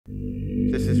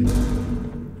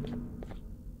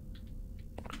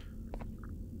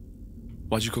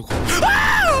Why'd you go cold?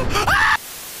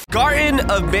 Garten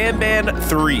of Ban Ban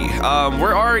 3.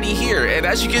 We're already here, and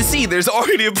as you can see, there's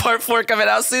already a part 4 coming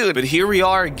out soon. But here we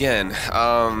are again.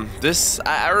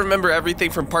 I remember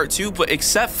everything from part 2, but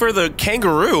except for the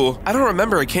kangaroo, I don't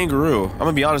remember a kangaroo. I'm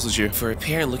gonna be honest with you. For a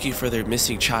parent looking for their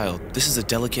missing child, this is a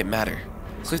delicate matter.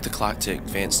 Click the clock to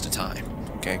advance to time.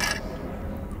 Okay.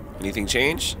 Anything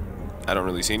change? I don't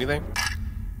really see anything.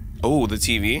 Oh, the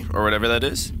TV or whatever that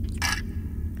is.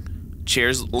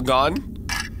 Chairs gone.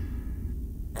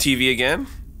 TV again.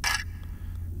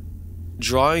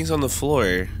 Drawings on the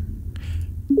floor.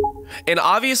 And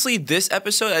obviously this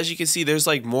episode, as you can see, there's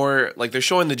like more, like they're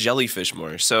showing the jellyfish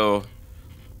more. So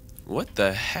what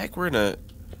the heck? We're gonna,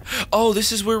 oh,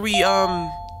 this is where we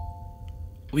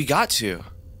got to.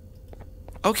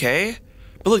 Okay.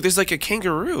 But look, there's like a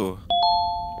kangaroo.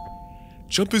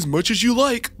 Jump as much as you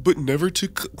like, but never to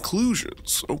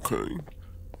conclusions. Okay.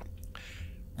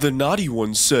 The naughty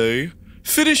ones say,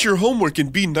 finish your homework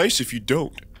and be nice if you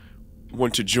don't.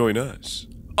 Want to join us?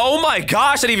 Oh my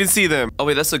gosh, I didn't even see them. Oh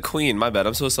wait, that's a queen. My bad.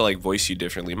 I'm supposed to like voice you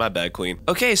differently. My bad, queen.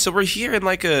 Okay, so we're here in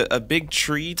like a big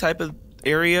tree type of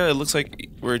area. It looks like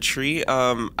we're a tree.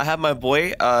 I have my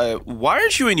boy. Why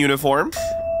aren't you in uniform?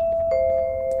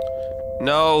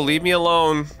 No, leave me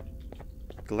alone.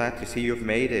 Glad to see you've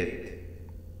made it.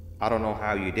 I don't know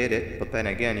how you did it, but then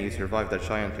again, you survived a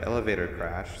giant elevator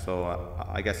crash, so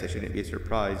I guess I shouldn't be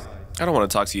surprised. I don't want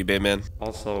to talk to you, Bayman.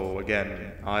 Also,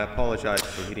 again, I apologize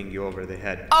for hitting you over the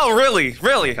head. Oh, really?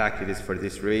 Really? In fact, it is for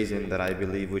this reason that I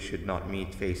believe we should not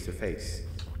meet face to face.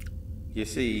 You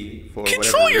see, for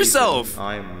control whatever yourself! reason,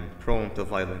 I'm prone to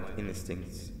violent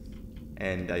instincts,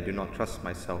 and I do not trust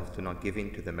myself to not give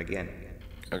in to them again.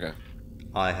 Okay.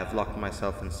 I have locked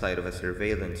myself inside of a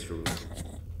surveillance room.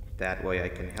 That way I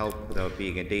can help without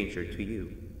being a danger to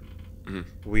you.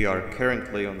 We are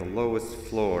currently on the lowest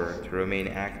floor to remain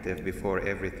active before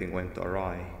everything went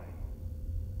awry.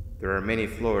 There are many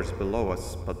floors below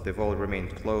us, but they've all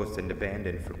remained closed and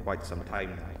abandoned for quite some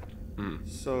time now.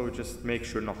 So just make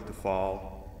sure not to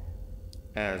fall.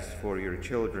 As for your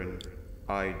children,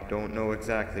 I don't know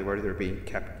exactly where they're being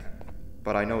kept,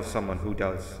 but I know someone who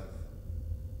does.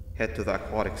 Head to the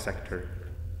aquatic sector.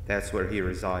 That's where he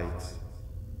resides.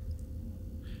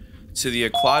 To the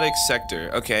aquatic sector.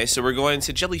 Okay, so we're going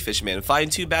to Jellyfish Man. Find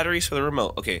 2 batteries for the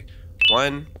remote. Okay,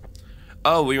 1.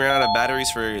 Oh, we ran out of batteries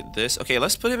for this. Okay,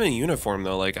 let's put him in uniform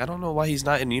though. Like, I don't know why he's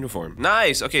not in uniform.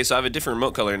 Nice. Okay, so I have a different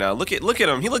remote color now. Look at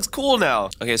him. He looks cool now.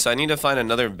 Okay, so I need to find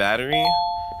another battery.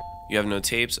 You have no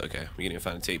tapes? Okay, we need to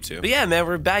find a tape too. But yeah, man,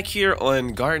 we're back here on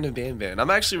Garten of Ban Ban. I'm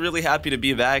actually really happy to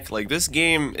be back. Like, this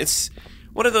game, it's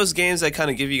one of those games that kind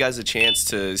of give you guys a chance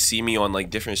to see me on like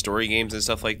different story games and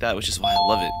stuff like that, which is why I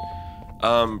love it.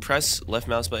 Press left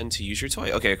mouse button to use your toy.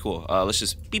 Okay, cool. Let's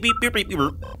just beep, beep, beep, beep, beep,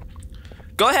 beep.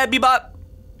 Go ahead, Bebop.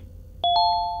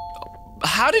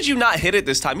 How did you not hit it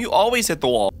this time? You always hit the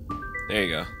wall. There you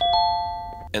go.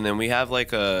 And then we have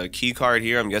like a key card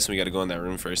here. I'm guessing we got to go in that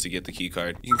room first to get the key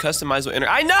card. You can customize what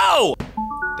I know!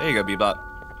 There you go, Bebop.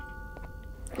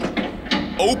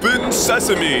 Open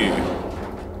sesame.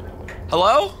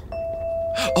 Hello?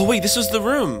 Oh wait, this was the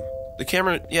room. The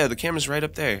camera, yeah, the camera's right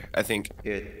up there, I think.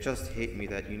 It just hit me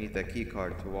that you need the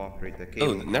keycard to operate the cable.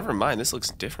 Oh, never mind. This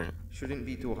looks different. Shouldn't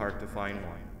be too hard to find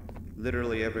one.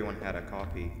 Literally everyone had a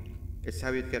copy. It's how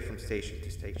you'd get from station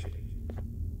to station.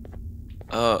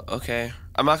 Okay.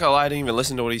 I'm not gonna lie, I didn't even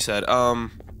listen to what he said. I'm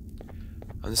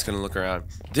just gonna look around.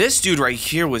 This dude right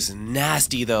here was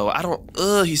nasty, though.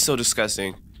 He's so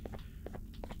disgusting.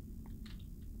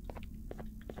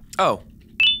 Oh.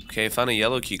 Okay, found a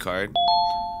yellow key card.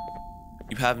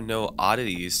 You have no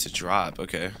oddities to drop.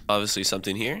 Okay. Obviously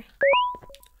something here.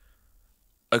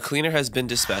 A cleaner has been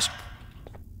dispatched.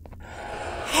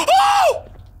 Oh!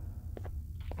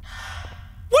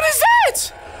 What is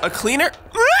that? A cleaner?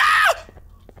 Ah!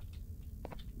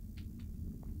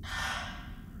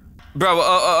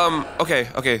 Bro,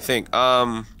 okay, think.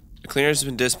 A cleaner has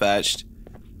been dispatched.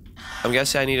 I'm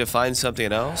guessing I need to find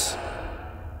something else.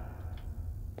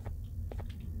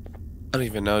 I don't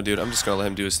even know, dude. I'm just gonna let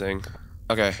him do his thing.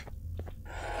 Okay.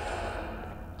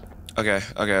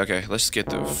 Let's get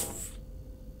the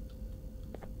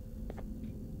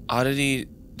oddity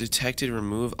detected.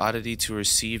 Remove oddity to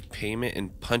receive payment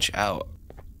and punch out.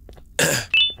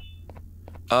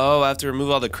 Oh, I have to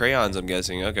remove all the crayons, I'm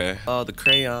guessing. Okay. All the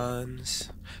crayons.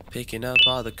 Picking up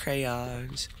all the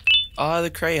crayons. All the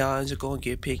crayons are gonna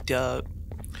get picked up.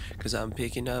 Cause I'm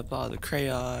picking up all the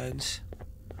crayons.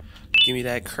 Give me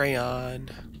that crayon.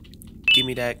 Give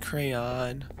me that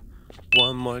crayon.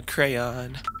 One more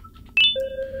crayon.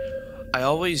 I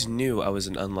always knew I was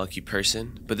an unlucky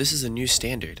person, but this is a new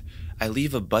standard. I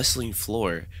leave a bustling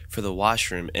floor for the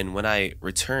washroom, and when I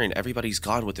return, everybody's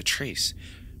gone with a trace,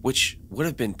 which would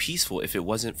have been peaceful if it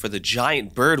wasn't for the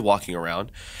giant bird walking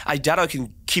around. I doubt I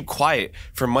can keep quiet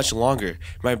for much longer.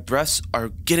 My breaths are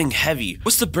getting heavy.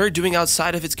 What's the bird doing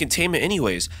outside of its containment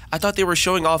anyways? I thought they were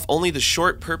showing off only the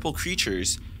short purple creature,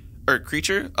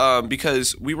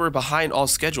 because we were behind all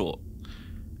schedule.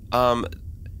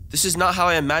 This is not how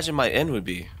I imagined my end would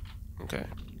be. Okay.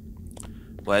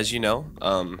 Well, as you know,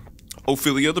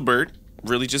 Ophelia the bird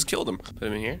really just killed him. Put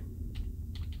him in here.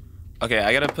 Okay,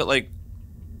 I gotta put like,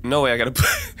 no way, I gotta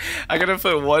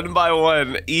put one by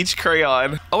one each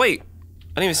crayon. Oh wait,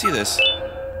 I didn't even see this.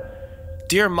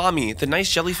 Dear mommy, the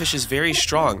nice jellyfish is very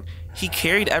strong. He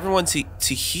carried everyone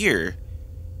to here,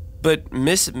 but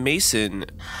Miss Mason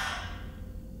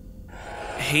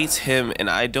hates him and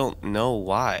I don't know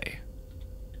why.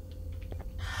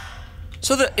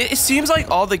 So it seems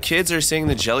like all the kids are saying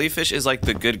the jellyfish is like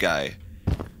the good guy,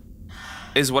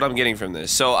 is what I'm getting from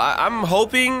this. So I'm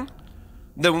hoping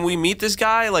that when we meet this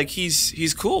guy, like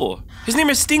he's cool. His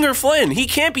name is Stinger Flynn. He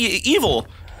can't be evil.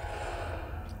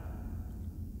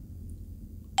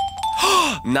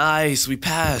 Nice, we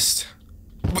passed.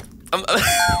 Pick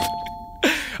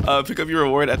up your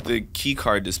reward at the key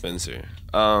card dispenser.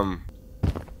 Yeah,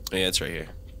 it's right here.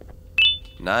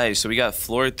 Nice, so we got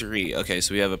floor 3. Okay,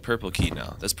 so we have a purple key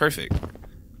now. That's perfect.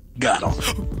 Got him.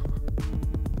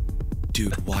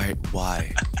 Dude, why?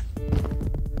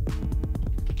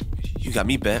 You got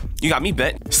me bent. You got me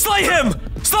bent. Slay him!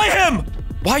 Slay him!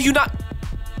 Why are you not?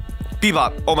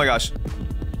 Bebop, oh my gosh.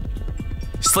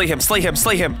 Slay him, slay him,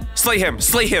 slay him, slay him,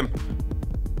 slay him.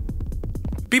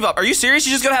 Bebop, are you serious?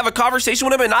 You're just gonna have a conversation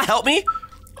with him and not help me?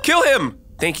 Kill him!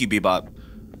 Thank you, Bebop.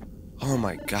 Oh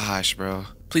my gosh, bro.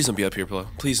 Please don't be up here, bro.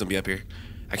 Please don't be up here.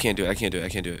 I can't do it, I can't do it, I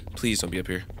can't do it. Please don't be up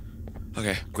here.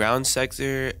 Okay, ground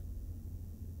sector.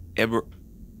 I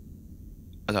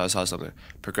thought I saw something.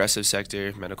 Progressive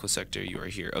sector, medical sector, you are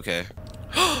here. Okay.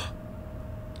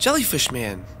 Jellyfish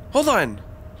man. Hold on.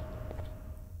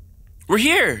 We're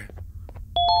here.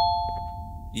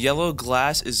 Yellow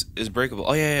glass is breakable.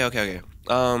 Oh yeah, okay.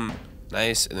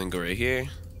 Nice, and then go right here.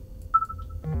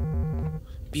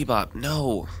 Bebop,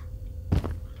 no.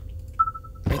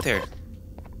 Right there.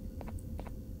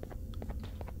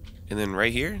 And then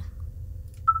right here.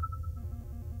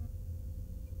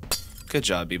 Good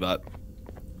job, Bebop.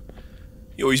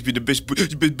 You always been the best. Look at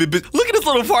this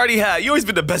little party hat. You always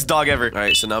been the best dog ever. All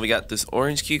right, so now we got this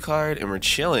orange key card and we're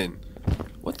chilling.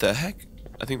 What the heck?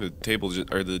 I think the table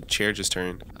or the chair just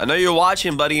turned. I know you're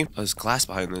watching, buddy. Oh, there's glass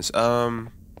behind this.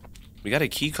 We got a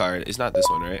key card. It's not this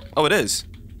one, right? Oh, it is.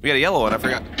 We got a yellow one. I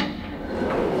forgot.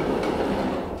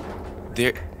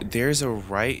 There's a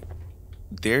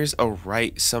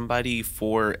right somebody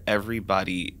for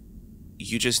everybody.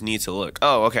 You just need to look.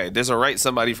 Oh, okay. There's a right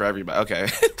somebody for everybody. Okay.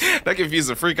 That confused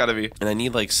the freak out of me. And I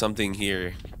need like something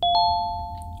here.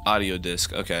 Audio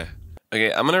disc. Okay.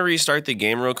 Okay, I'm gonna restart the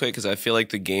game real quick because I feel like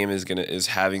the game is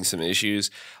having some issues.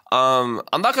 I'm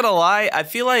not gonna lie, I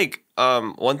feel like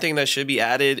one thing that should be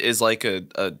added is like a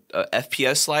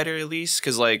FPS slider at least,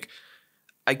 because like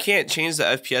I can't change the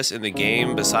FPS in the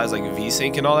game besides like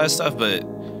VSync and all that stuff, but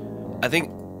I think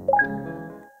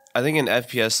an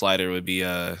FPS slider would be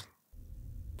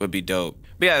dope.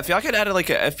 But yeah, if y'all could add like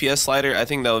an FPS slider, I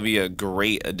think that would be a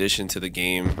great addition to the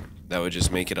game. That would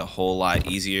just make it a whole lot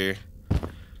easier.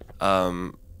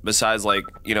 Besides like,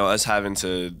 you know, us having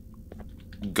to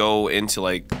go into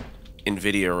like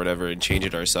NVIDIA or whatever and change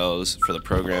it ourselves for the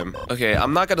program. Okay,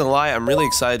 I'm not gonna lie, I'm really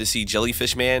excited to see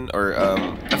Jellyfish Man, or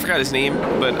I forgot his name,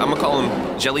 but I'm gonna call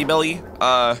him Jelly Belly,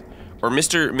 or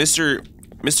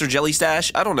Mr. Jelly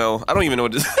Stash. I don't know. I don't even know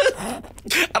what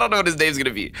I don't know what his name's gonna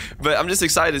be, but I'm just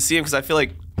excited to see him because I feel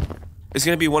like it's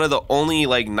gonna be one of the only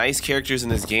like nice characters in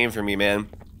this game for me, man.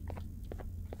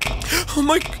 Oh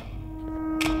my.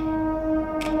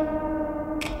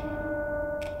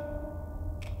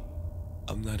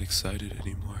 I'm not excited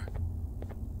anymore.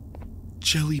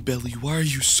 Jelly Belly, why are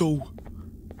you so...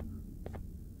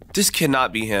 This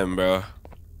cannot be him, bro.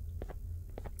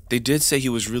 They did say he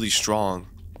was really strong.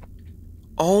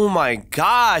 Oh my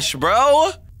gosh,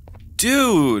 bro.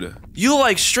 Dude, you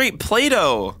like straight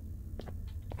Play-Doh.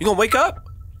 You gonna wake up?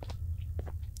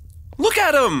 Look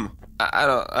at him.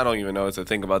 I don't even know what to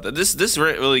think about that. This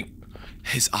really...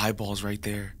 His eyeball's right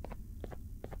there.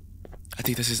 I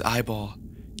think that's his eyeball.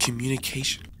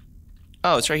 Communication.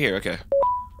 Oh, it's right here. Okay.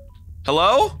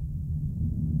 Hello?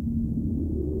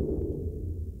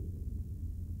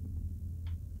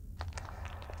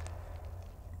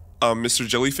 Mr.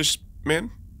 Jellyfish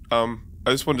Man? I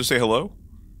just wanted to say hello.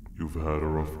 You've had a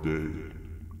rough day,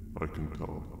 I can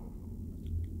tell.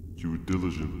 You would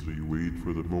diligently wait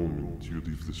for the moment you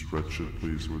leave this wretched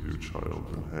place with your child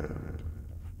in hand.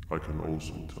 I can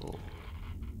also tell.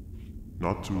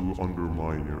 Not to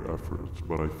undermine your efforts,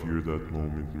 but I fear that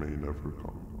moment may never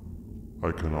come.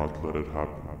 I cannot let it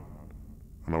happen,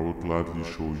 and I will gladly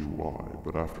show you why,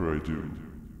 but after I do,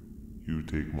 you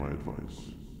take my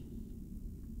advice.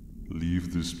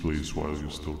 Leave this place while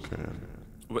you still can.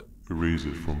 What? Erase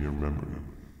it from your memory.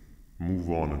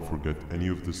 Move on and forget any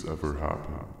of this ever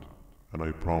happened. And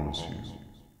I promise you,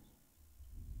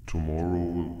 tomorrow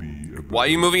will be a better... Why are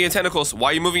you moving your tentacles? Why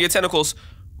are you moving your tentacles?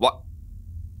 What?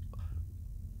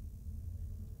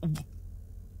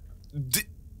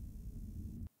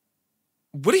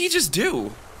 What did he just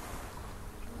do?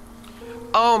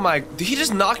 Oh my, did he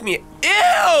just knock me?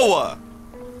 Ew!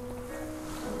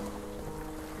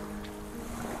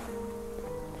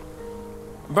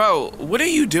 Bro, what are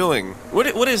you doing?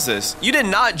 What is this? You did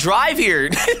not drive here.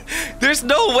 There's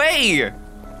no way.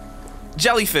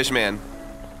 Jellyfish man.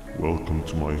 Welcome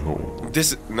to my home.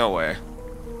 This, no way.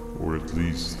 Or at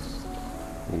least,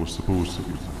 what was supposed to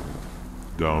be.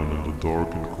 Down in the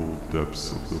dark and cold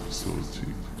depths of the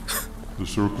facility. The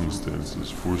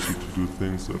circumstances force you to do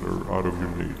things that are out of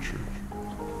your nature.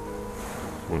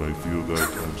 When I feel that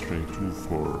I'm straying too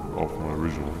far off my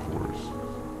original course,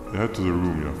 I head to the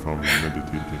room I found me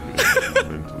meditating in to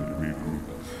mentally regroup.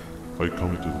 I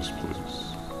come to this place,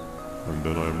 and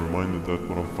then I am reminded that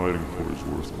what I'm fighting for is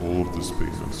worth all of this pain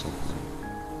and suffering.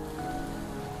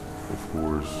 Of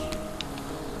course,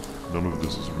 none of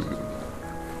this is real,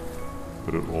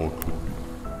 but it all could be.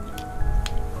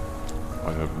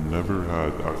 I have never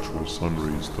had actual sun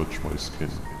rays touch my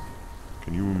skin.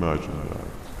 Can you imagine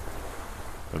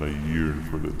that? And I yearn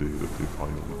for the day that they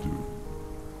finally do.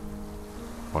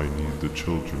 I need the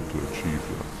children to achieve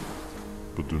that.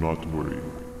 But do not worry.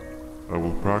 I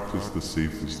will practice the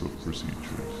safest of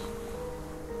procedures.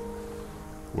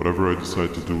 Whatever I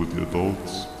decide to do with the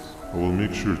adults, I will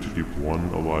make sure to keep one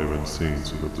alive and sane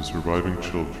so that the surviving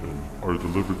children are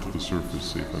delivered to the surface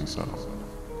safe and sound.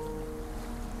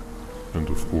 And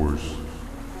of course,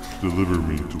 deliver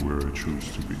me to where I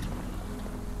choose to be.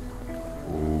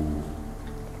 Oh,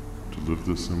 to live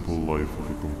the simple life of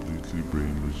a completely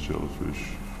brainless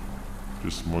jellyfish,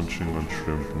 just munching on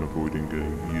shrimp and avoiding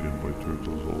getting eaten by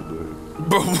turtles all day.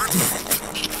 Bro, what the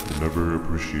You never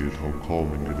appreciate how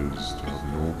calming it is to have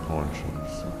no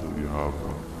conscience until you have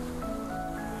one.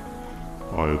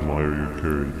 I admire your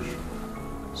courage,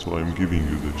 so I am giving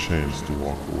you the chance to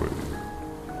walk away.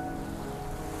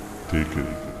 Take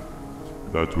it.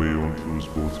 That way you won't lose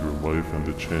both your life and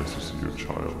the chance to see your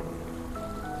child.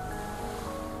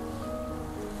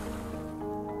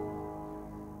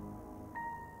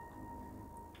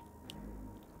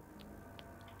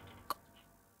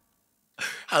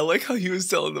 I like how he was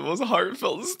telling the most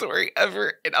heartfelt story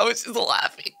ever, and I was just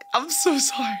laughing. I'm so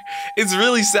sorry. It's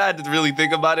really sad to really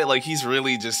think about it. Like, he's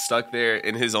really just stuck there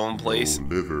in his own place. No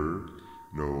liver,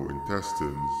 no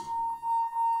intestines,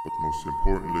 but most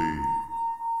importantly,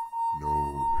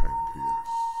 no pancreas.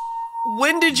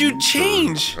 When did you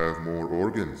change? Have more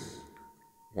organs.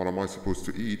 What am I supposed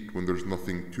to eat when there's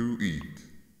nothing to eat?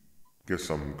 Guess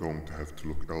I'm going to have to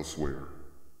look elsewhere.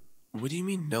 What do you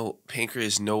mean, no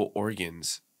pancreas, no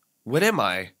organs? What am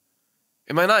I?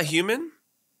 Am I not human?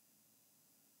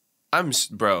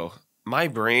 Bro, my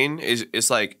brain is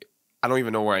like, I don't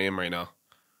even know where I am right now.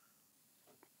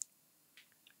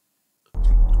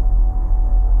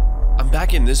 I'm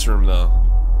back in this room, though.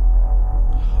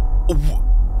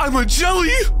 I'm a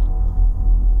jelly!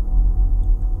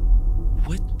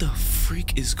 What the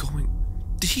freak is going...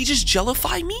 Did he just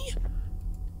jellify me?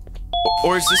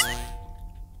 Or is this...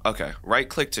 Okay, right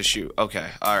click to shoot. Okay,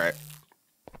 alright.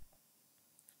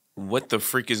 What the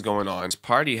freak is going on? There's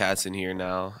party hats in here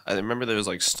now. I remember there was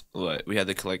like, what? We had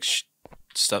to collect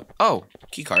stuff. Oh,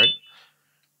 key card.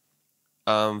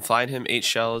 Find him 8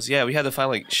 shells. Yeah, we had to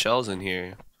find like shells in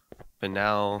here. But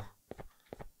now...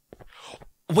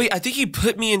 Wait, I think he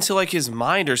put me into like his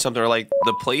mind or something, or like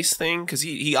the place thing, because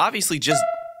he obviously just...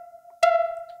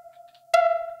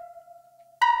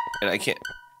 And I can't...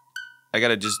 I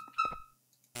gotta just...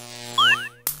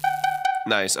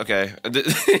 Nice, okay.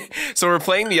 So we're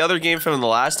playing the other game from the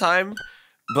last time,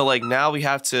 but like now we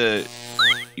have to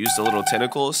use the little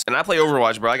tentacles. And I play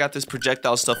Overwatch, bro. I got this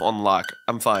projectile stuff on lock.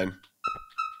 I'm fine.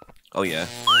 Oh yeah.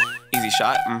 Easy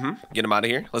shot. Get him out of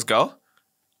here. Let's go.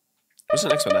 What's the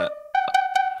next one at?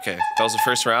 Okay, that was the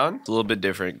first round. It's a little bit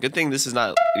different. Good thing this is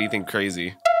not anything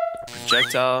crazy.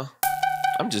 Projectile.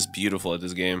 I'm just beautiful at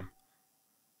this game.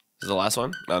 This is the last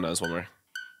one? Oh no, there's one more.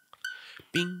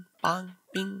 Bing, bong,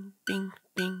 bing, bing,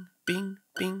 bing, bing,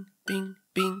 bing, bing,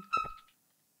 bing.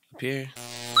 here.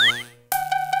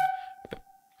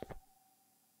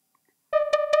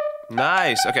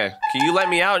 Nice. Okay. Can you let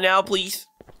me out now, please?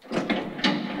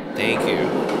 Thank you.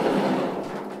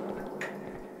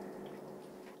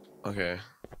 Okay.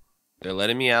 They're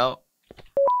letting me out.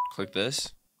 Click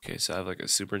this. Okay, so I have like a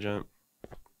super jump.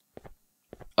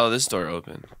 Oh, this door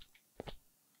open.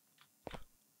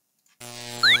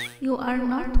 You are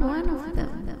not one of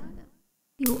them.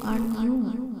 You are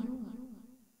new.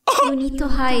 You need to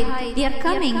hide. They are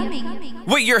coming.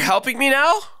 Wait, you're helping me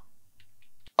now?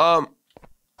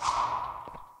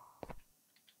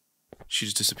 She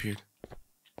just disappeared.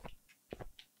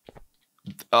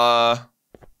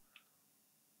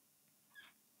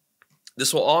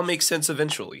 This will all make sense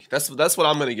eventually. That's what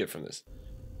I'm gonna get from this.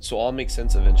 This will all make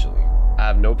sense eventually. I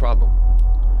have no problem.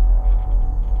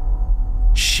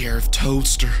 Sheriff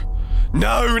Toaster.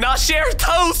 No, not Sheriff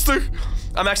Toaster.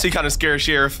 I'm actually kind of scared,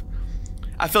 Sheriff.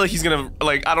 I feel like he's gonna,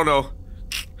 like, I don't know.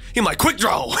 He might quick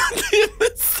draw.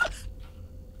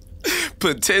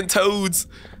 Put 10 toads.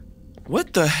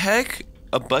 What the heck?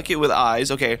 A bucket with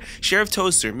eyes. Okay. Sheriff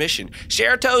Toaster mission.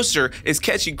 Sheriff Toaster is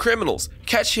catching criminals.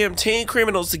 Catch him 10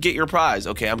 criminals to get your prize.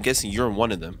 Okay, I'm guessing you're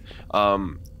one of them.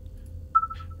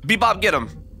 Bebop, get him.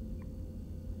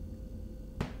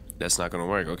 That's not gonna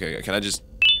work. Okay, can I just...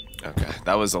 Okay,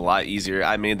 that was a lot easier.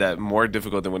 I made that more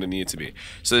difficult than what it needed to be.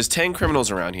 So there's 10 criminals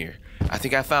around here. I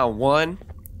think I found 1,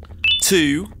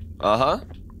 2,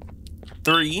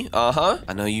 3,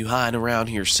 I know you hiding around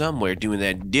here somewhere doing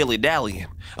that dilly-dallying.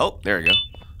 Oh, there we go.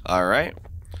 All right.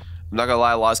 I'm not gonna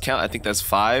lie, I lost count. I think that's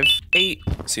 5, 8.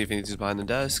 See if anything's behind the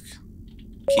desk.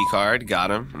 Key card,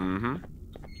 got him.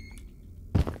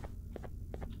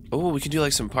 Oh, we can do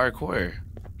like some parkour.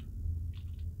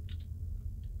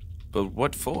 But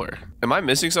what for? Am I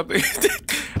missing something?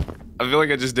 I feel like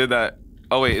I just did that.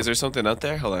 Oh wait, is there something up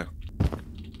there? Hold on.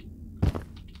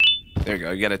 There you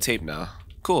go, you got a tape now.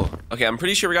 Cool. Okay, I'm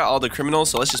pretty sure we got all the criminals,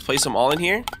 so let's just place them all in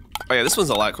here. Oh yeah, this one's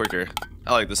a lot quicker.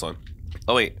 I like this one.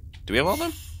 Oh wait, do we have all of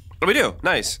them? Oh, we do,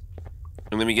 nice.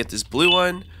 And then we get this blue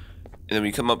one, and then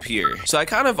we come up here. So I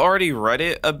kind of already read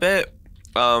it a bit.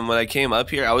 When I came up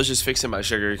here, I was just fixing my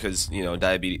sugar because, you know,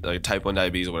 diabetes, like type 1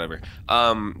 diabetes or whatever.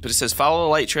 But it says follow the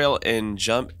light trail and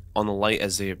jump on the light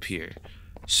as they appear.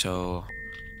 So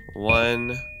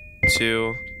 1,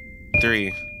 2,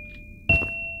 3.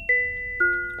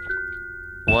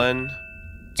 1,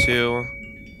 2,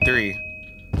 3.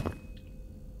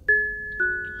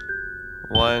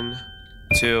 1,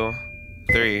 2,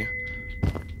 3.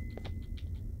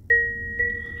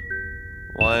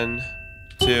 1,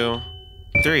 2,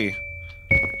 3.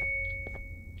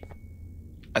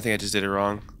 I think I just did it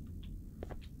wrong.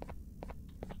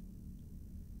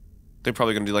 They're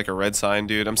probably gonna do like a red sign,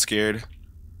 dude. I'm scared.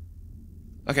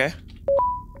 Okay.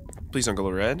 Please don't go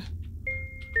red.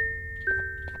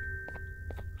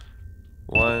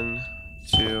 1,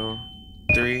 2,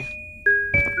 3.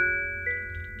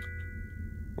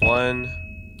 1,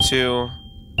 2,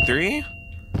 3.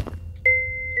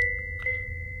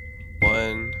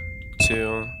 1,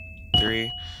 2,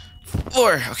 3,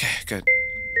 4. Okay, good.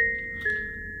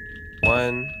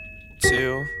 1,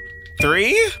 2,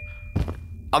 3.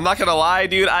 I'm not gonna lie,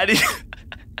 dude. I didn't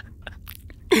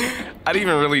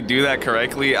even really do that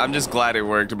correctly. I'm just glad it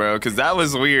worked, bro, because that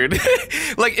was weird.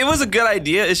 Like, it was a good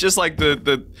idea. It's just like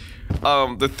the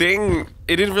thing,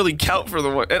 it didn't really count for the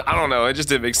one. I don't know. It just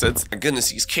didn't make sense. My goodness,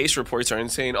 these case reports are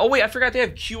insane. Oh wait, I forgot they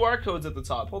have QR codes at the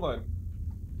top. Hold on.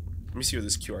 Let me see where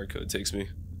this QR code takes me.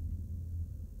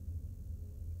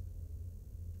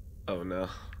 Oh no.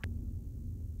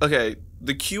 Okay,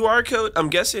 the QR code, I'm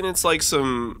guessing it's like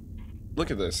some,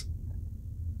 look at this.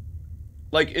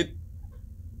 Like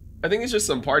I think it's just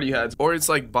some party hats, or it's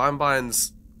like Ban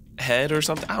Ban's head or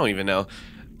something. I don't even know.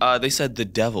 They said the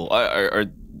devil, or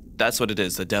that's what it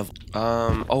is, the devil.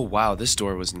 Oh wow, this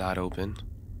door was not open.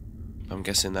 I'm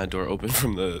guessing that door opened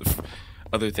from the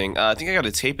other thing. I think I got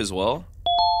a tape as well.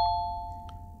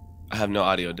 I have no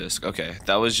audio disc. Okay,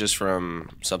 that was just from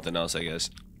something else, I guess.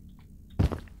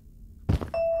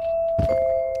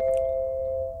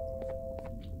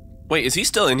 Wait, is he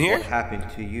still in here? What happened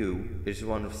to you is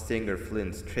one of Stinger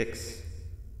Flynn's tricks.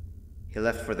 He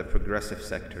left for the progressive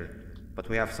sector, but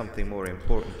we have something more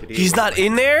important to do. He's not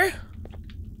in there?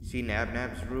 See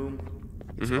Nabnab's room?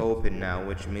 It's open now,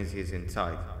 which means he's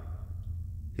inside.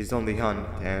 He's on the hunt,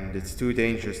 and it's too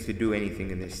dangerous to do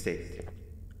anything in this state.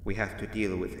 We have to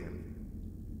deal with him.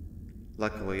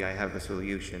 Luckily, I have a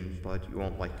solution, but you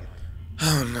won't like it.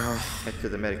 Oh no. Head to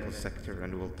the medical sector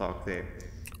and we'll talk there.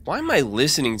 Why am I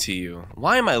listening to you?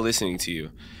 Why am I listening to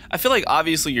you? I feel like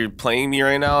obviously you're playing me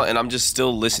right now and I'm just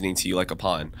still listening to you like a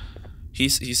pawn. He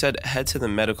said head to the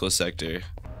medical sector.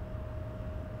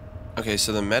 Okay,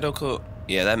 so the medical,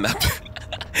 yeah, that map.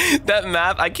 That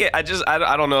map, I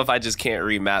don't know if I just can't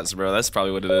read maps, bro. That's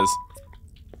probably what it is.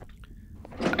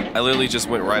 I literally just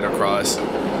went right across.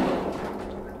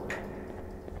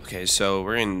 Okay, so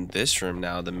we're in this room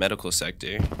now, the medical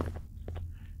sector.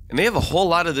 And they have a whole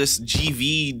lot of this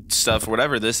GV stuff,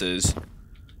 whatever this is.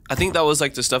 I think that was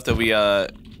like the stuff that we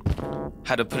had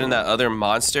to put in that other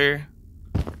monster.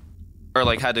 Or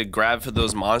like had to grab for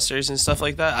those monsters and stuff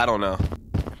like that. I don't know.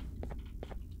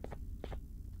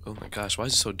 Oh my gosh, why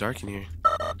is it so dark in here?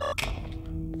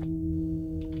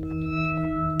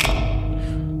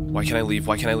 Why can't I leave?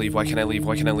 Why can't I leave? Why can't I leave?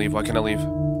 Why can't I leave? Why can't I leave?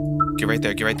 Get right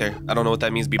there, get right there. I don't know what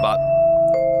that means, Bebop.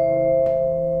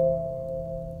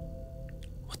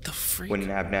 What the freak? When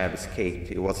Nab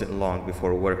escaped, it wasn't long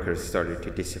before workers started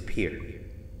to disappear.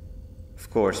 Of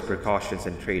course, precautions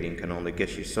and trading can only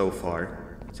get you so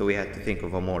far, so we had to think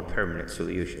of a more permanent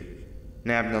solution.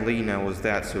 Nabnalina was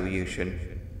that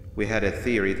solution. We had a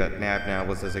theory that Nabna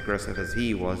was as aggressive as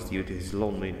he was due to his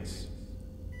loneliness.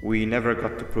 We never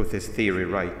got to prove this theory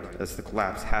right, as the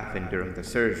collapse happened during the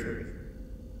surgery.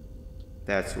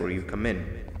 That's where you come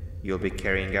in. You'll be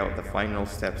carrying out the final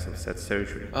steps of said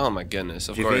surgery. Oh my goodness,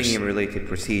 of course. Javanium-related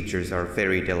procedures are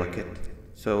very delicate,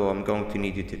 so I'm going to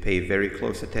need you to pay very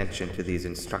close attention to these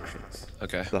instructions.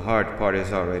 Okay. The hard part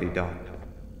is already done.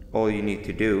 All you need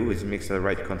to do is mix the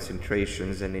right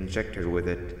concentrations and inject her with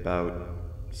it about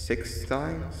 6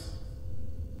 times?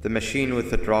 The machine with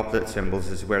the droplet symbols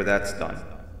is where that's done.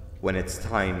 When it's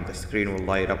time, the screen will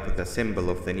light up with a symbol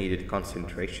of the needed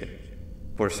concentration.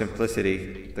 For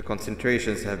simplicity, the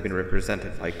concentrations have been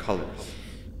represented by colors.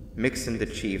 Mix and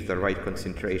achieve the right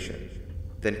concentration,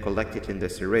 then collect it in the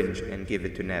syringe and give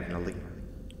it to Nabnalina.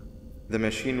 The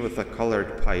machine with the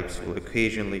colored pipes will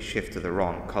occasionally shift to the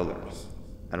wrong colors,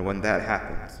 and when that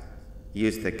happens,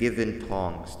 use the given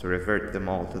tongs to revert them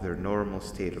all to their normal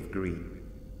state of green.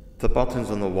 The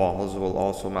buttons on the walls will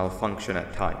also malfunction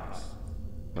at times.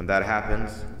 When that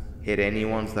happens, hit any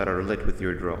ones that are lit with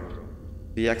your drone.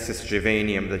 The excess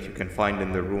Javanium that you can find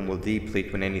in the room will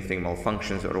deplete when anything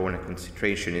malfunctions or when a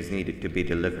concentration is needed to be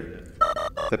delivered.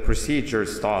 The procedure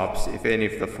stops if any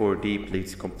of the 4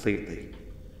 depletes completely,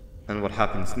 and what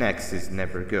happens next is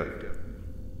never good.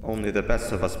 Only the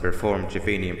best of us perform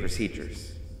Javanium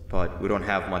procedures, but we don't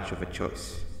have much of a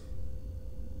choice.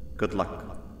 Good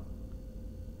luck.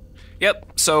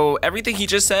 Yep, so everything he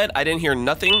just said, I didn't hear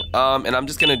nothing, and I'm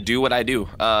just gonna do what I do.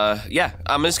 Yeah,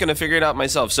 I'm just gonna figure it out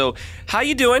myself. So, how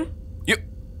you doing? You...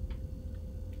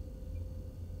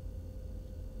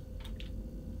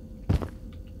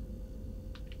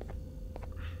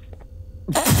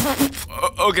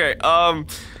 Okay, I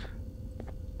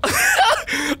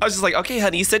was just like, okay,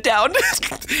 honey, sit down.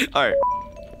 Alright.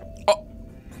 Oh.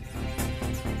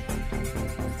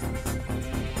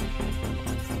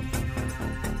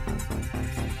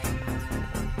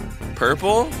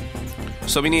 Purple?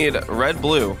 So we need red,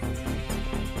 blue.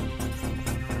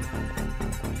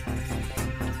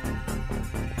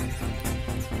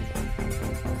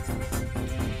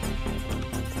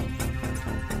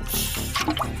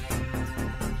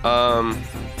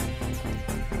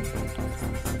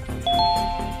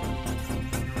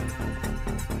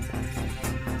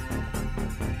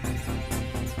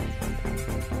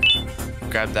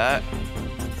 Grab that.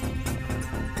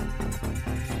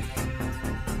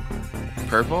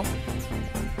 Purple.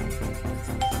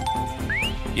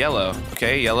 Yellow.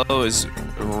 Okay, yellow is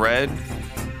red.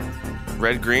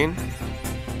 Red, green.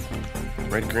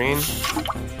 Red, green.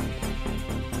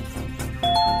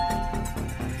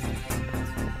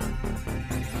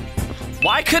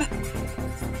 Why couldn't...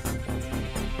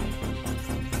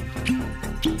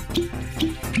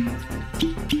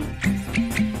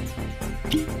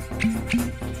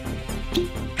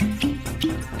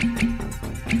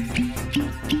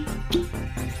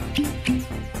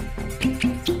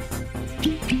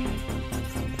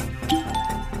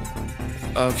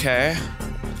 Okay.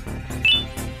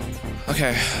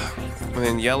 Okay. And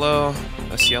then yellow.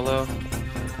 That's yellow.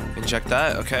 Inject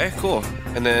that. Okay, cool.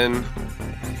 And then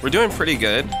we're doing pretty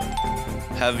good.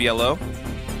 Have yellow.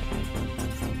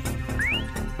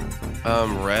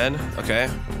 Red. Okay.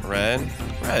 Red.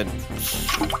 Red.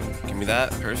 Give me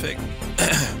that. Perfect.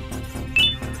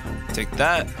 Take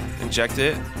that. Inject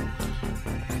it.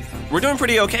 We're doing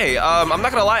pretty okay. I'm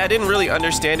not gonna lie, I didn't really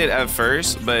understand it at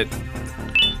first, but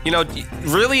you know,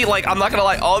 really, like, I'm not gonna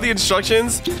lie, all the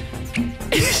instructions,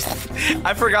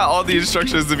 I forgot all the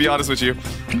instructions, to be honest with you.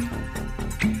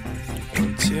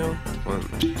 1, 2, 1,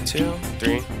 2,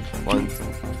 3, 1,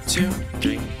 2,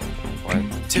 3,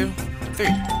 1, 2, 3.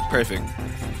 Perfect.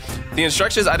 The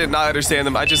instructions, I did not understand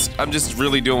them. I'm just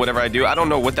really doing whatever I do. I don't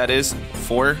know what that is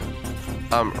for.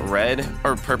 Red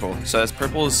or purple. So that's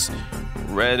purple's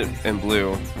red and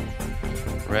blue.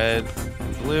 Red,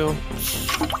 blue.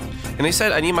 And they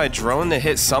said I need my drone to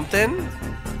hit something.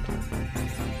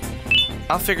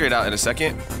 I'll figure it out in a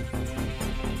second.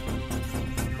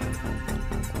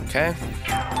 Okay.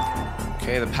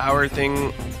 Okay, the power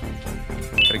thing.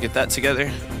 Gotta get that together.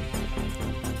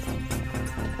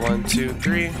 1, 2,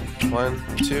 3. 1,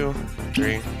 2,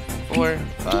 3, 4,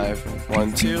 5.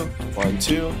 1, 2, 1,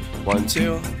 2, 1,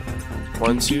 2,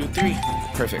 1, 2, 3.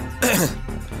 Perfect.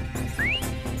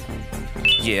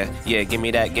 Yeah, give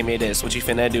me that, give me this. What you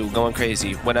finna do? Going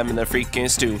crazy when I'm in the freaking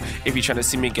stew. If you trying to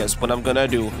see me, guess what I'm gonna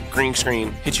do? Green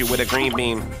screen, hit you with a green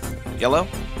beam. Yellow?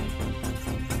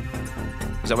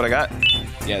 Is that what I got?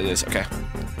 Yeah, it is. Okay.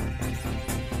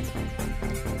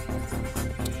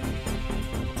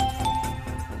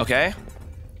 Okay.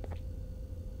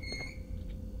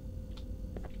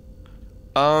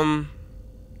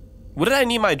 What did I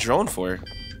need my drone for?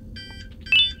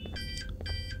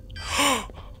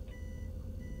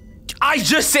 I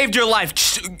just saved your life.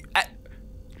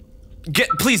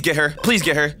 Please get her. Please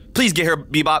get her. Please get her,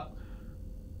 Bebop.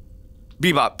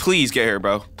 Bebop, please get her,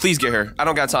 bro. Please get her. I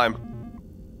don't got time.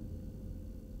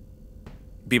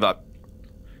 Bebop.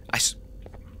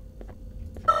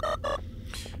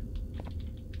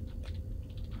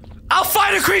 I'll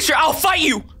fight a creature. I'll fight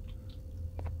you.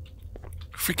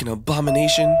 Freaking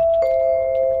abomination.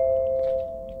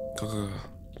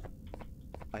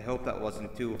 I hope that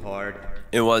wasn't too hard.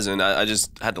 It wasn't. I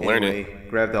just had to learn it.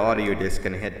 Grab the audio disc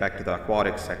and head back to the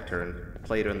aquatic sector and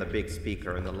play it on the big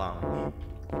speaker in the lounge.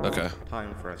 Okay.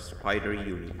 Time for a spider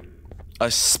union.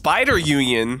 A spider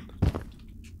union?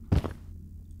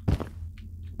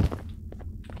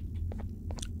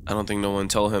 I don't think no one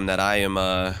told him that I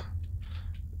am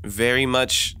very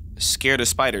much scared of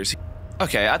spiders.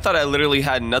 Okay, I thought I literally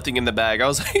had nothing in the bag. I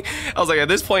was like, at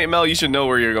this point, Mel, you should know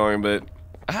where you're going, but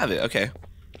I have it. Okay.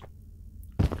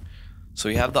 So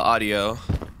we have the audio.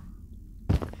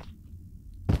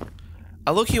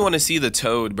 I low-key want to see the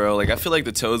toad, bro. Like, I feel like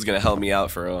the toad's gonna help me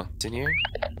out for real. It's in here?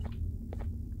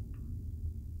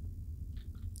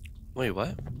 Wait,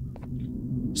 what?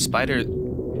 Spider...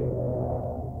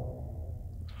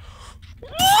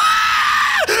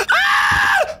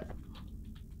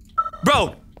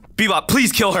 Bro! Bebop,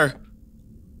 please kill her!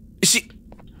 Is she...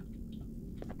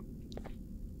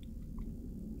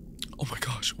 Oh my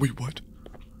gosh, wait, what?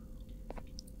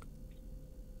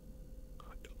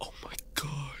 Oh my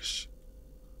gosh.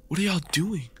 What are y'all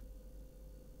doing?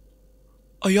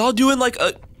 Are y'all doing like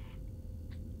a...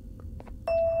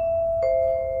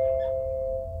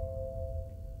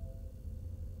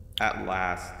 At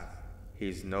last,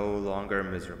 he's no longer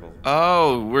miserable.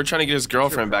 Oh, we're trying to get his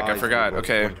girlfriend back. I forgot.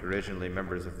 Okay. Originally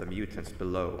members of the mutants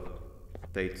below.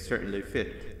 They'd certainly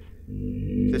fit.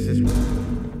 This is...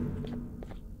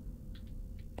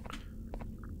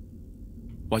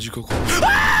 Why'd you go?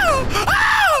 Ah!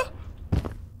 Ah!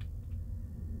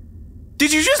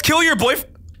 Did you just kill your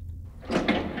boyfriend?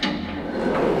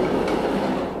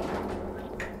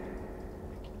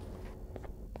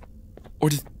 Or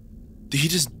did he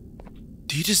just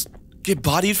get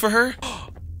bodied for her?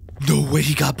 No way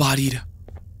he got bodied.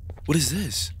 What is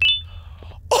this?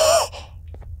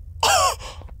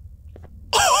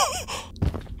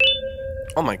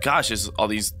 Oh my gosh, there's all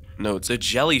these notes. A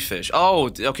jellyfish. Oh,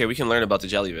 okay, we can learn about the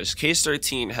jellyfish. Case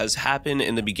 13 has happened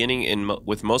in the beginning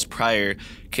with most prior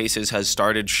cases has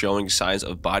started showing signs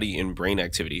of body and brain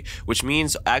activity, which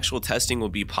means actual testing will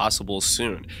be possible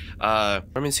soon.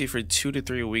 Dormancy for 2 to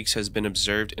 3 weeks has been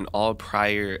observed in all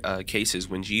prior cases.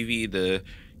 When the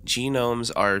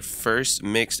genomes are first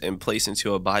mixed and placed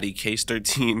into a body. Case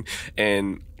 13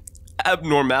 and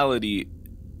abnormality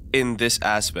in this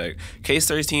aspect.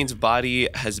 Case 13's body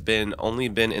has only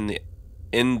been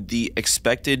in the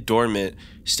expected dormant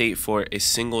state for a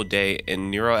single day,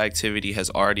 and neuroactivity has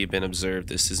already been observed.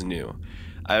 This is new.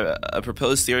 A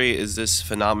proposed theory is this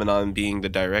phenomenon being the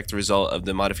direct result of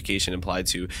the modification applied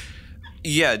to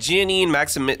Giannine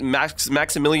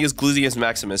Maximilius Gluteus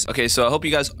Maximus. Okay, so I hope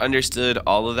you guys understood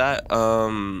all of that.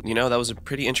 You know, that was a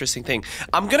pretty interesting thing.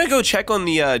 I'm gonna go check on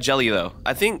the jelly though.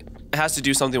 I think it has to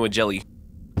do something with jelly.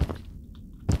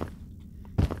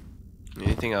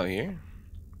 Anything out here?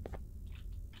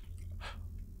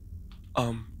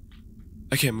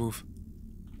 I can't move.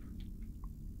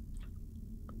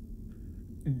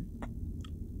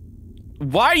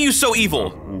 Why are you so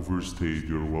evil? Overstayed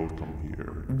your welcome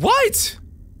here. What?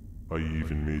 I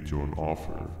even made you an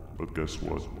offer, but guess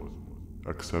what?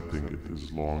 Accepting it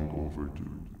is long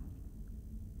overdue.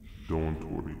 Don't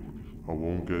worry, I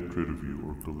won't get rid of you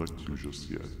or collect you just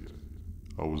yet.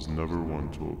 I was never one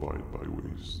to abide by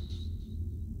wastes.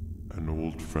 An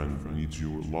old friend needs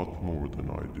you a lot more than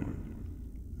I do.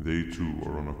 They too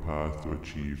are on a path to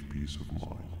achieve peace of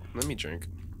mind. Let me drink.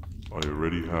 I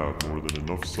already have more than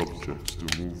enough subjects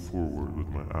to move forward with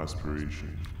my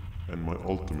aspiration and my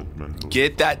ultimate mental.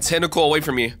 Get that tentacle away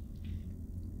from me.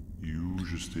 You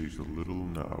just take a little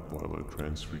nap while I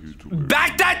transfer you to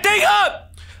Back that thing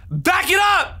up! Back it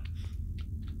up!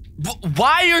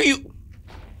 Why are you?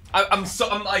 I'm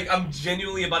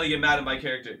genuinely about to get mad at my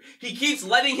character. He keeps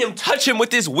letting him touch him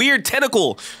with this weird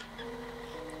tentacle.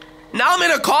 Now I'm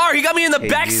in a car. He got me in the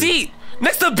back seat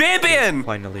next to Ban Ban.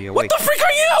 Finally awake. What the freak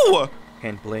are you?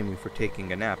 Can't blame you for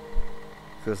taking a nap.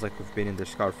 Feels like we've been in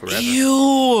this car forever.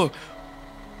 Ew.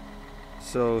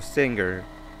 So, Stinger,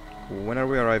 when are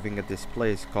we arriving at this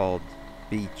place called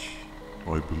Beach?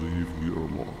 I believe we are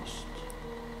lost.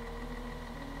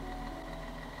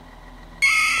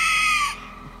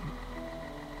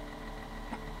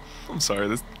 I'm sorry.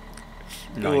 This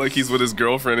feel like he's with his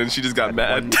girlfriend and she just got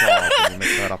mad. One job and you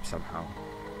messed that up somehow.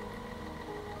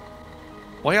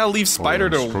 Why y'all leave Spider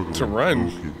to run?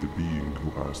 Locate the being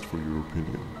who asked for your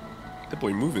opinion. That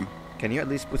boy moving. Can you at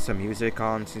least put some music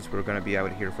on since we're gonna be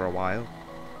out here for a while?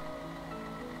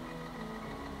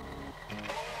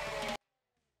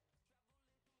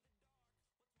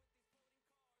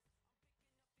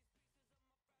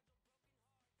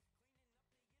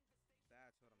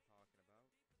 That's what I'm talking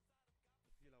about.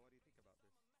 Fila, what do you think about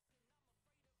this?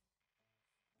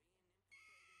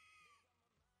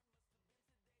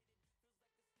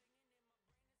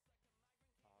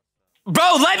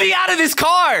 Bro, let me out of this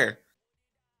car!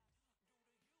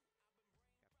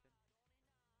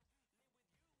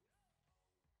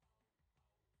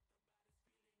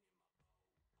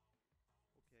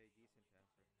 Okay, decent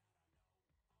answer.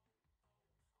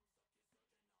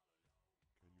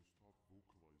 Can you stop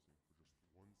vocalizing for just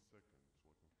 1 second so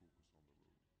I can focus on the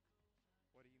road?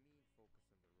 What do you mean, focus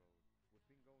on the road? We've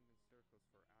been going in circles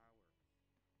for hours.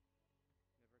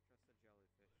 Never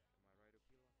trust a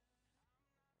jellyfish, am I right, Opila?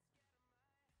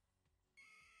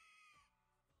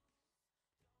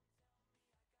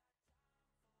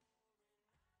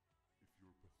 If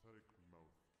your pathetic mouth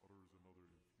utters another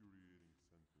infuriating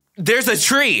sentence, There's a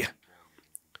tree!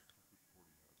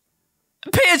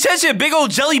 Pay attention, big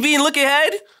old jelly bean looking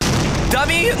head!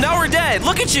 Dummy, now we're dead.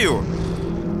 Look at you!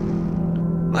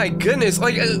 My goodness,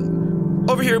 like,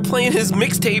 over here playing his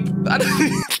mixtape.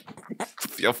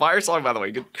 Yo, fire song, by the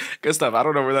way. Good stuff. I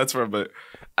don't know where that's from, but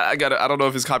I don't know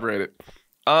if it's copyrighted.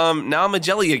 Now I'm a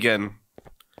jelly again.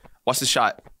 Watch the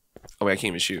shot. Oh, wait, I can't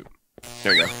even shoot.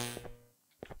 There we go.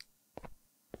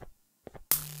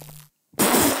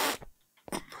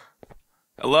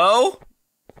 Hello?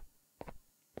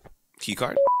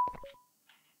 Keycard?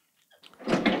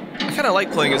 I kind of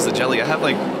like playing as the jelly. I have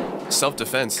like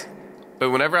self-defense. But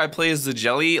whenever I play as the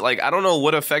jelly, like I don't know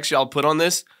what effects y'all put on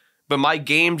this, but my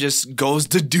game just goes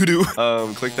to doo-doo.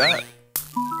 Click that.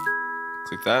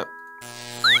 Click that.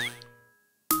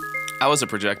 I was a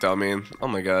projectile, man. Oh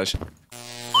my gosh.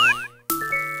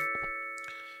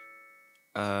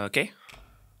 Okay.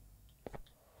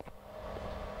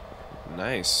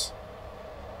 Nice.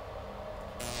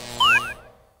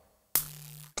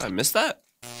 I missed that?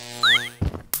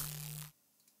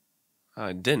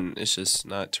 I didn't. It's just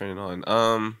not turning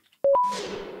on.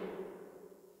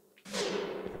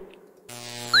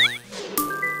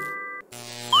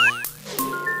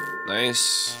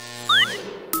 Nice.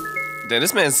 Damn,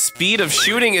 this man's speed of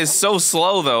shooting is so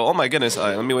slow, though. Oh my goodness. All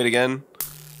right, let me wait again.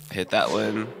 Hit that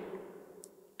one.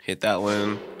 Hit that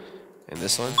one. And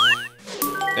this one.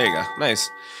 There you go. Nice.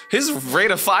 His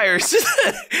rate of fire is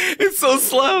it's so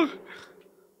slow.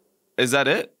 Is that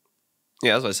it?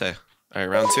 Yeah, that's what I say. All right,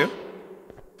 round 2.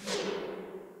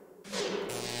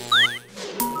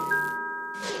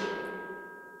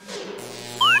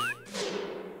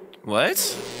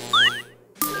 What?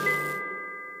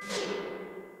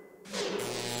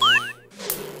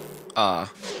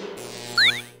 Ah.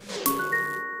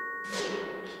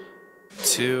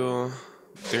 2,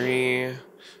 3,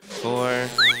 4. There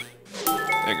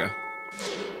you go.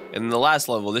 And the last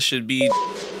level, this should be...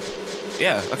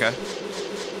 Yeah, okay.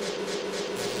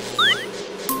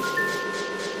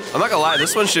 I'm not gonna lie,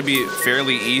 this one should be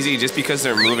fairly easy just because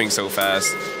they're moving so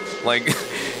fast. Like...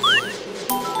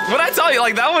 What I tell you,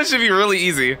 like, that one should be really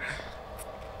easy.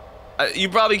 You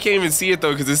probably can't even see it,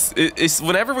 though, because it's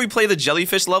whenever we play the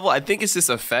jellyfish level, I think it's this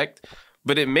effect,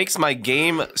 but it makes my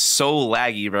game so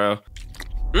laggy, bro.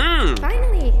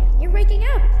 Finally, you're waking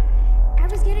up. I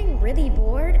was getting really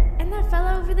bored, and that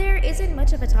fella over there isn't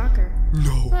much of a talker.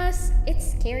 No. Plus,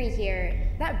 it's scary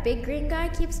here. That big green guy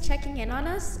keeps checking in on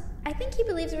us. I think he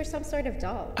believes we're some sort of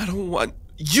doll. I don't want.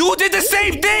 You did the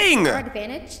same thing! Our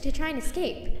advantage to try and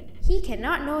escape. He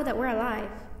cannot know that we're alive.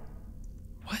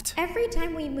 What? Every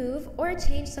time we move or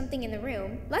change something in the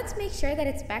room, let's make sure that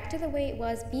it's back to the way it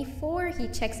was before he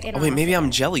checks in on us. Oh, wait, maybe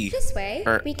I'm jelly. This way,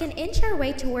 we can inch our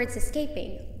way towards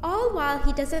escaping, all while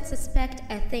he doesn't suspect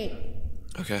a thing.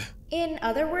 Okay. In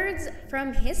other words,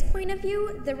 from his point of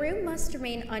view, the room must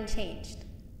remain unchanged.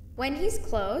 When he's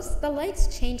close, the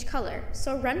lights change color,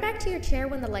 so run back to your chair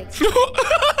when the lights change.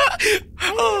 I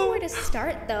don't know where to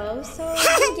start though, so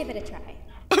let me give it a try.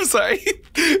 I'm sorry.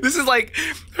 This is like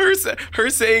her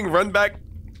saying run back.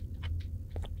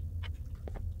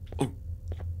 Oh.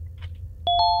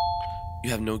 You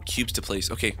have no cubes to place.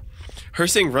 Okay. Her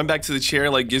saying run back to the chair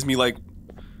like gives me like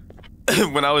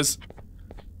when I was.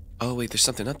 Oh wait, there's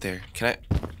something up there. Can I?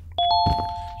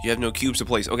 You have no cubes to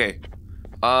place. Okay.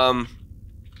 I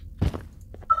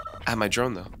have my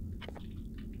drone though.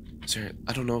 Is there?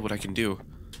 I don't know what I can do.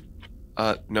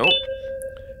 No.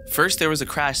 First there was a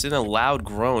crash, then a loud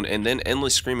groan, and then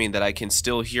endless screaming that I can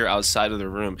still hear outside of the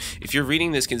room. If you're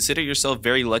reading this, consider yourself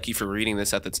very lucky for reading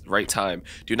this at the right time.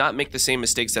 Do not make the same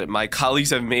mistakes that my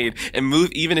colleagues have made and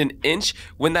move even an inch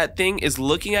when that thing is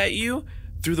looking at you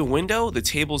through the window. The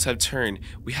tables have turned.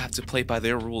 We have to play by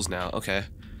their rules now. Okay.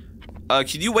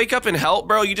 Can you wake up and help,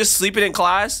 bro? You just sleeping in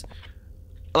class?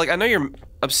 Like, I know you're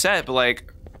upset, but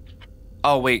like...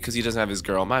 Oh, wait, because he doesn't have his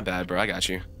girl. My bad, bro. I got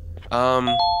you.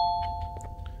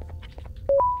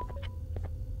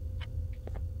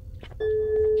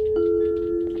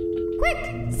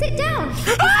 Quick, sit down!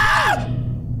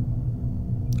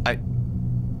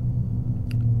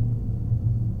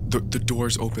 The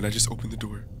door's open. I just opened the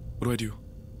door. What do I do?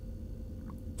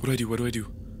 What do I do? What do I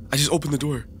do? I just opened the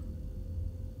door.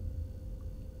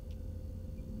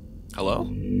 Hello?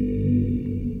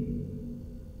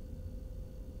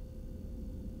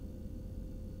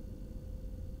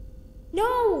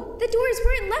 No, the doors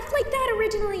weren't left like that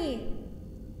originally.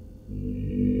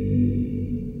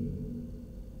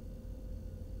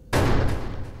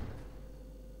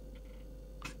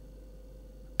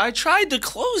 I tried to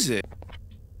close it.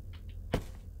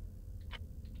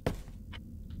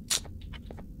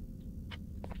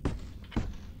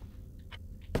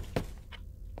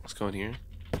 Let's go in here.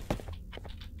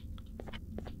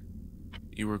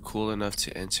 You were cool enough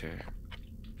to enter.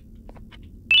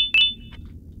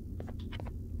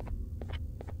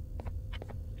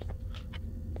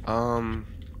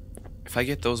 If I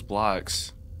get those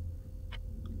blocks,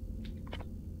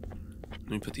 let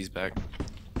me put these back.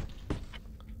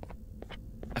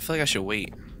 I feel like I should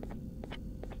wait.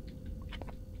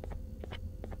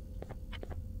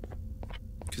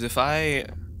 Because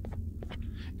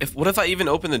what if I even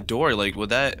open the door? Like, would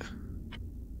that?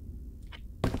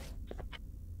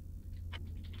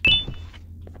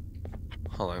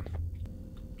 Hold on.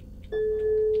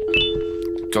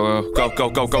 Go, go, go,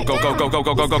 go, go, go, go, go, go,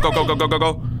 go, go, go, go, go, go, go, go,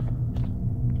 go.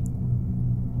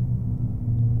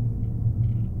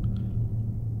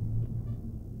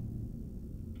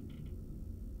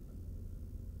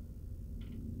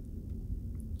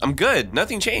 I'm good.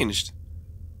 Nothing changed.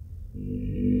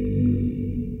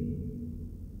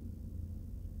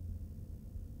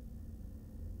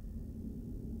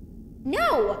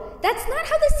 No, that's not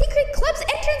how the secret club's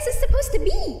entrance is supposed to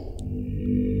be.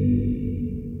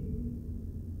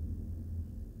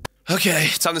 Okay,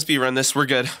 time to speedrun this. We're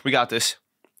good. We got this.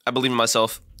 I believe in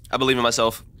myself. I believe in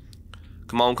myself.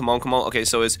 Come on, come on, come on. Okay,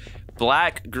 so it's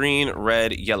black, green,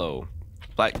 red, yellow.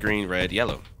 Black, green, red,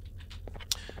 yellow.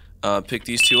 Pick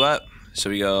these two up.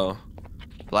 So we go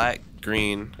black,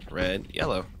 green, red,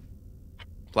 yellow.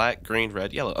 Black, green,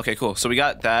 red, yellow. Okay, cool. So we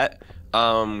got that.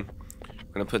 We're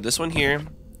gonna put this one here,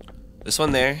 this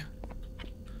one there.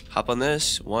 Hop on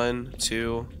this. 1,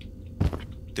 2,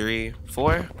 3,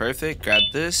 4. Perfect. Grab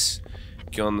this.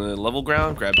 Get on the level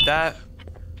ground. Grab that.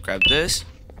 Grab this.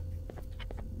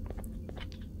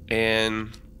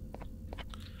 And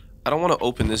I don't want to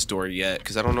open this door yet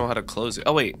because I don't know how to close it.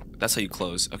 Oh wait, that's how you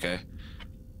close. Okay.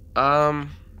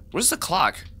 Where's the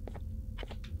clock?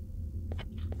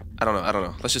 I don't know. I don't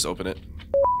know. Let's just open it.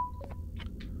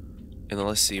 And then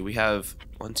let's see. We have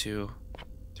 1, 2,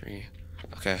 3.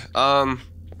 Okay.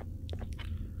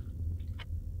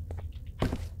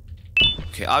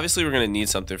 Okay, obviously we're gonna need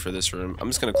something for this room. I'm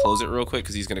just gonna close it real quick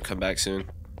because he's gonna come back soon.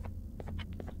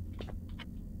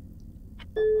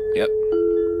 Yep.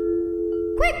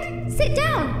 Quick, sit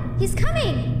down. He's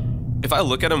coming. If I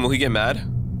look at him, will he get mad?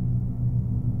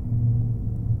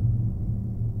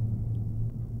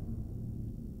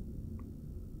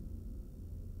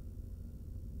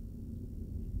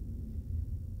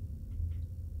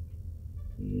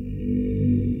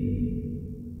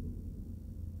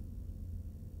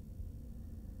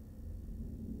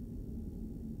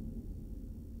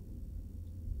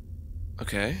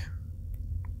 Okay.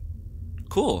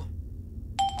 Cool.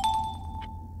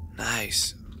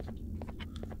 Nice.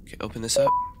 Okay, open this up.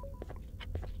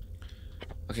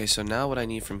 Okay, so now what I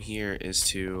need from here is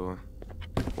to...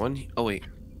 Oh, wait.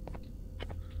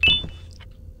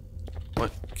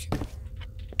 What?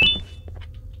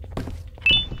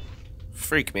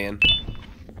 Freak, man.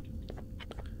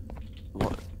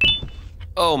 What?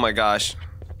 Oh my gosh.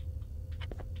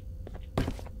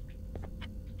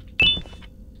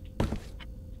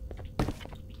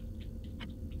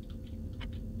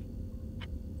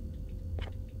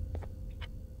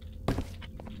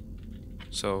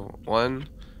 So 1,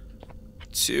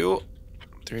 2,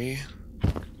 3,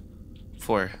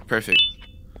 4. Perfect.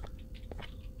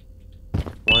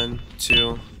 1,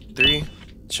 2, 3.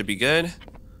 Should be good.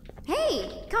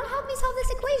 Hey, come help me solve this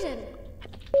equation.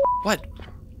 What?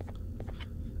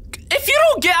 If you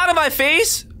don't get out of my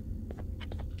face!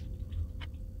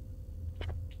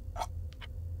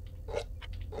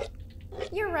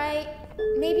 You're right.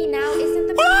 Maybe now isn't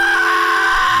the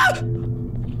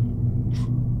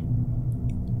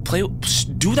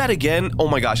Do that again? Oh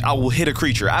my gosh, I will hit a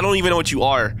creature. I don't even know what you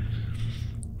are.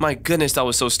 My goodness, that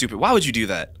was so stupid. Why would you do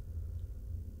that?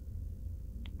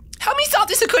 Help me solve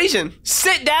this equation!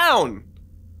 Sit down!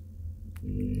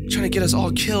 Trying to get us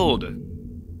all killed.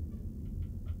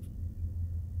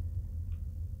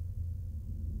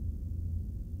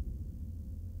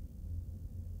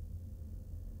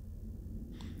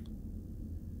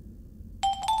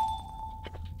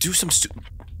 Do some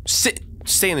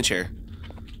stay in the chair.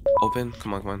 Open,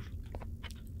 come on, come on.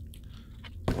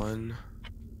 1,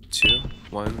 2,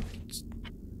 1,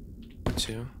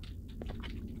 2.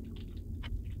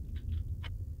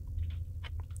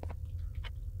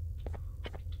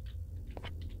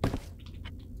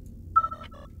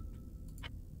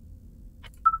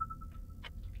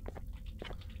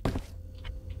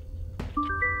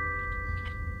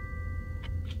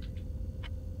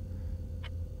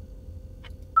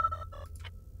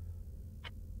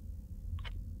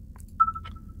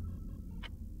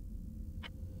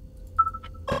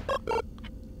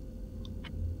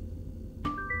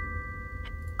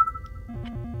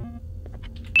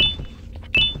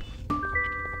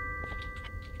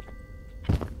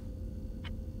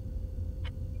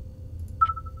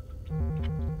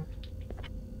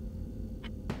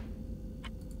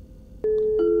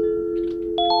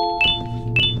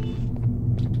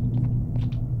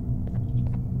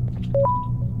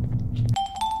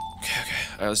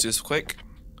 Alright, let's do this quick.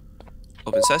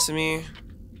 Open sesame.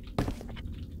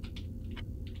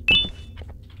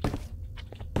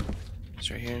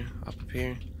 It's right here. Up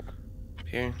here. Up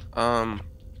here.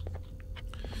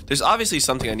 There's obviously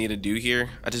something I need to do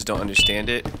here. I just don't understand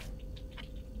it.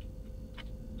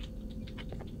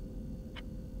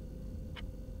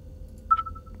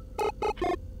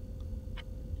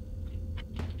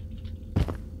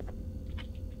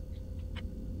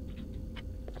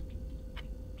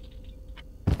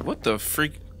 What the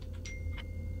freak?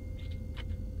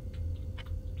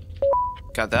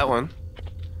 Got that one.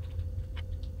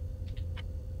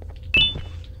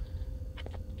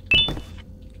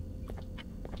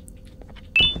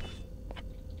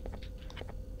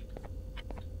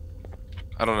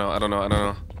 I don't know.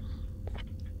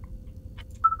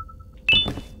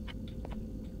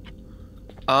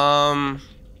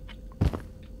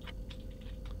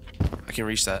 I can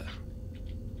reach that.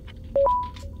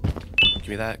 Give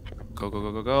me that. Go, go,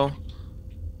 go, go, go.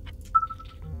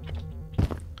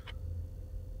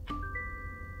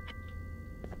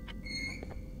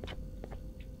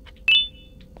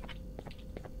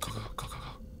 Go, go, go, go, go.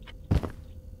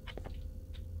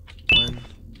 1,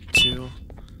 2.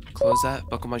 Close that.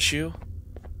 Buckle my shoe.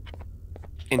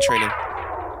 In training.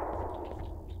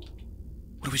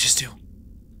 What did we just do?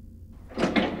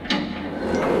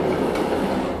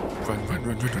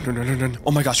 Run.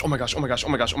 Oh my gosh. Oh my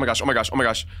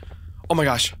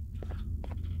gosh.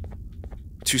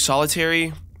 To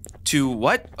solitary. To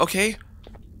what? Okay.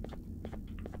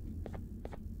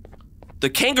 The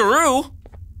kangaroo?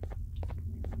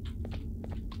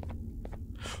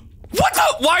 What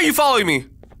the? Why are you following me?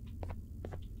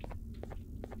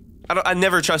 I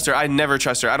never trust her. I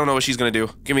don't know what she's gonna do.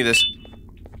 Give me this.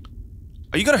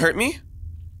 Are you gonna hurt me?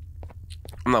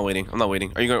 I'm not waiting. Are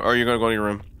you gonna go to your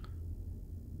room?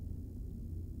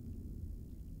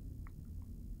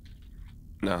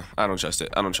 No, I don't trust it.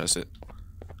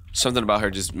 Something about her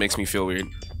just makes me feel weird.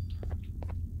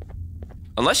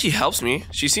 Unless she helps me.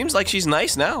 She seems like she's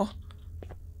nice now.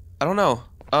 I don't know.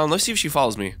 Let's see if she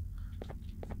follows me.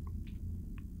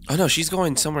 Oh no, she's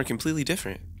going somewhere completely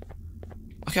different.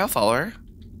 Okay, I'll follow her.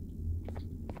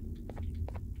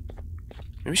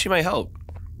 Let Maybe she might help.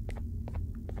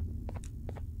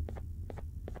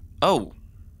 Oh.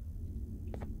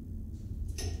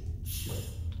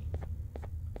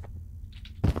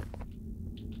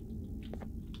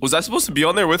 Was I supposed to be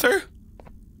on there with her?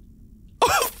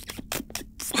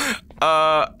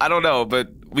 I don't know, but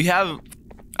we have,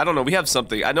 I don't know, we have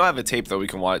something. I know I have a tape though we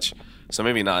can watch, so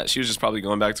maybe not. She was just probably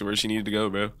going back to where she needed to go,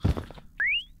 bro.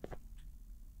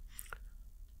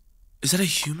 Is that a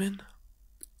human?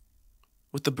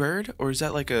 With the bird? Or is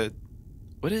that like a,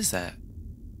 what is that?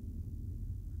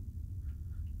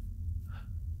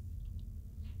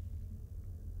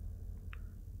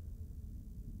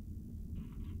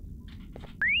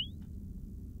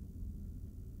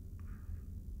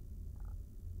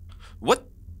 What?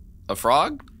 A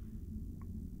frog?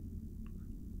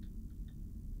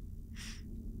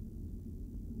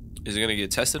 Is it gonna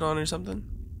get tested on or something?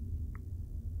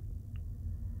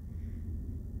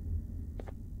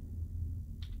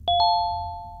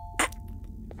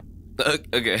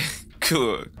 Okay,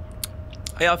 cool.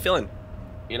 How y'all feeling?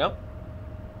 You know?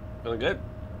 Feeling good?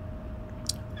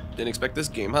 Didn't expect this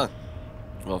game, huh?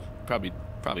 Well, probably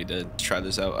did. Let's try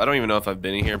this out. I don't even know if I've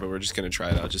been in here, but we're just gonna try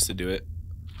it out just to do it.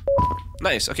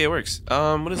 Nice, okay, it works.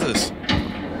 What is this?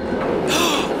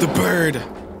 The bird!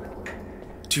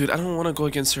 Dude, I don't want to go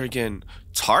against her again.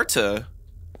 Tarta?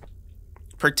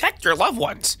 Protect your loved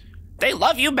ones. They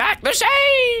love you back the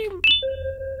same!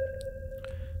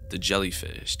 The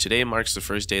jellyfish. Today marks the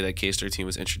first day that K-13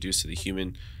 was introduced to the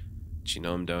human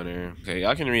genome donor. Okay,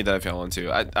 y'all can read that if y'all want to.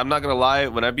 I'm not gonna lie,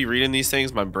 when I be reading these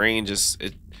things, my brain just,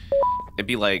 it'd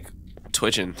be like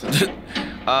twitching.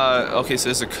 Okay, so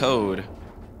there's a code.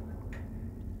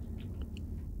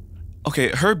 Okay,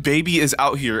 her baby is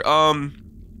out here.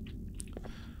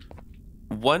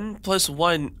 1 +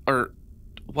 1, or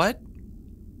what?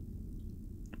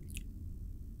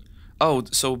 Oh,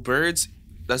 so birds,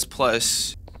 that's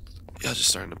plus. Y'all just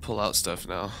starting to pull out stuff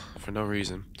now for no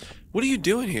reason. What are you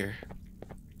doing here?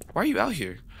 Why are you out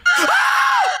here?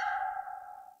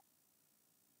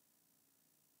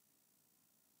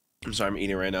 I'm sorry, I'm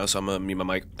eating right now, so I'm gonna mute my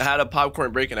mic. I had a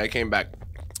popcorn break and I came back.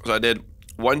 So I did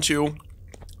 1, 2,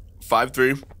 5, 3,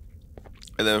 and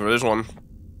then for this one,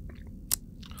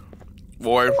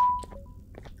 4,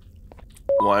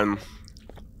 1,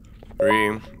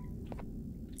 3,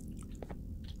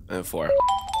 and 4.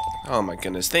 Oh my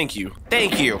goodness, thank you.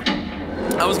 Thank you.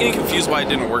 I was getting confused why it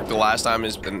didn't work the last time,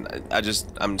 and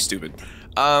I'm stupid.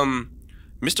 Mr.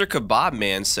 Kebab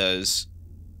Man says,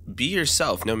 be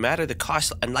yourself, no matter the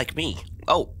cost, unlike me.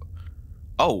 Oh,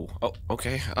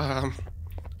 okay.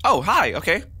 Oh, hi,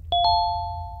 okay.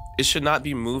 It should not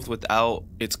be moved without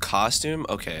its costume.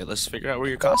 Okay, let's figure out where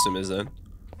your costume is then.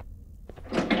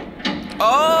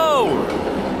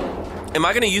 Oh! Am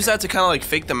I gonna use that to kind of like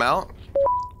fake them out?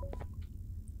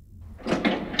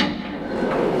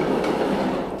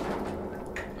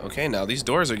 Okay, now these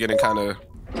doors are getting kind of...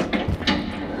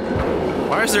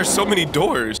 Why is there so many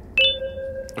doors?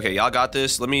 Okay, y'all got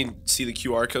this. Let me see the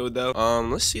QR code though.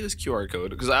 Let's see this QR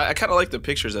code because I kind of like the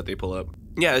pictures that they pull up.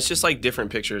 Yeah, it's just like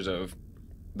different pictures of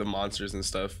the monsters and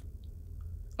stuff.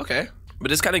 Okay, but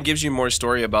this kind of gives you more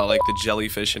story about like the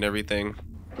jellyfish and everything.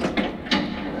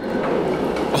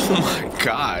 Oh my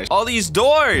gosh, all these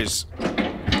doors.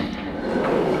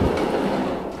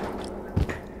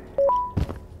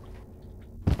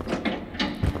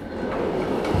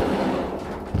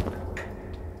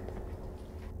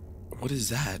 What is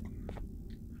that?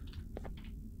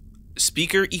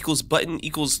 Speaker equals button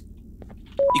equals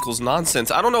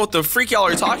nonsense. I don't know what the freak y'all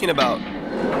are talking about.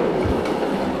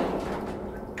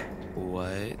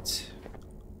 What?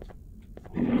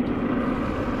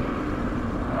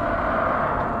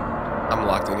 I'm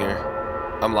locked in here.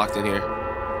 I'm locked in here.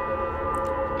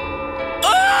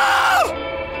 Ah!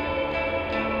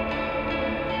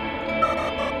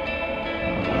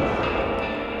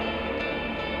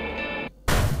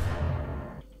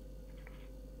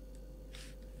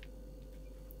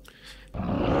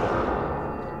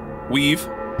 Weave.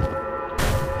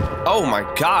 Oh my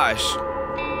gosh.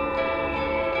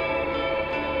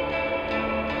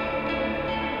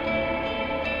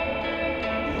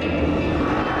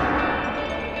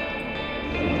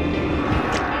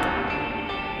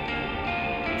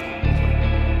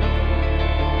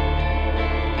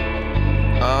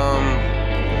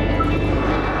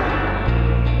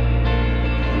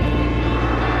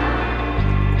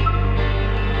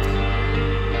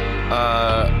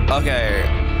 Okay.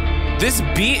 This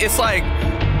beat, it's like,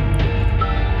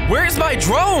 where's my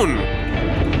drone?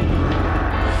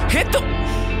 Hit the...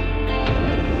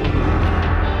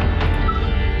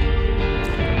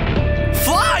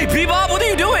 Fly, Bebop, what are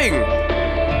you doing?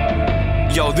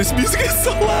 Yo, this music is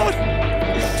so loud.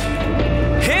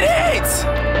 Hit it!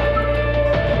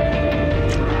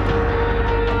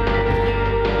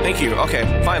 Thank you.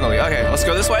 Okay, finally. Okay, let's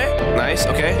go this way. Nice.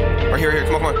 Okay. Right here.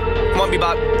 Come on. Come on,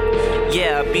 Bebop.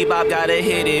 Yeah, Bebop gotta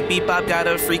hit it. Bebop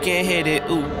gotta freaking hit it.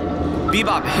 Ooh.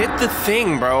 Bebop, hit the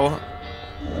thing, bro.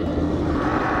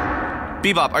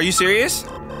 Bebop, are you serious?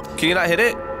 Can you not hit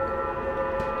it?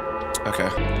 Okay.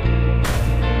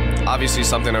 Obviously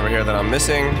something over here that I'm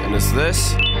missing, and it's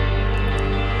this.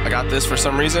 I got this for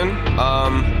some reason.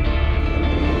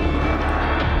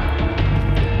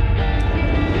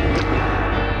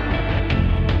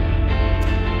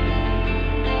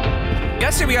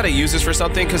 Guessing we gotta use this for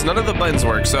something because none of the buttons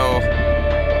work, so.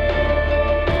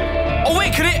 Oh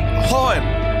wait, could it? Hold on.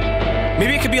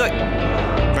 Maybe it could be like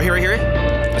right here.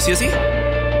 Let's see.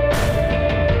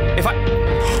 If I.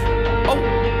 Oh,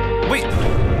 wait.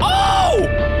 Oh!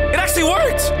 It actually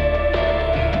worked!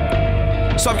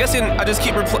 So I'm guessing I just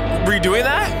keep redoing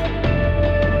that?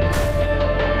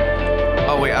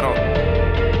 Oh wait, I don't.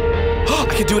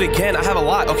 I can do it again. I have a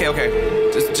lot.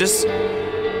 Okay. Just.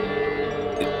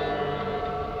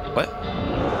 What?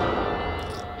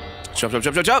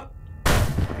 Jump.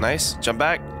 Nice. Jump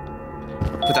back.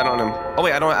 Put that on him. Oh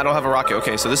wait, I don't have a rocket.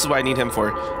 Okay, so this is what I need him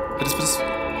for. Put this.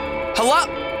 Hello?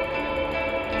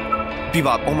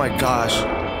 Bebop. Oh my gosh.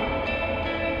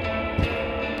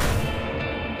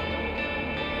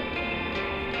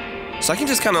 So I can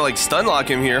just kind of like stun lock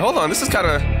him here. Hold on, this is kind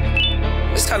of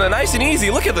nice and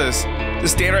easy. Look at this.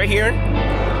 Just stand right here.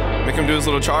 Make him do his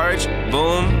little charge.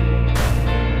 Boom.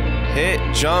 Hit,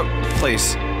 jump,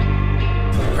 place.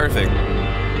 Perfect.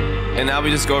 And now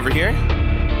we just go over here.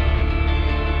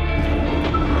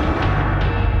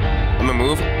 I'm gonna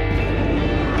move.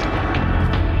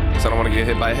 Cause I don't want to get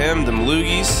hit by him. Them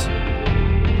loogies.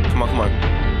 Come on.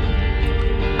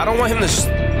 I don't want him to.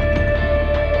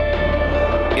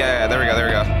 Yeah, there we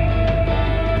go.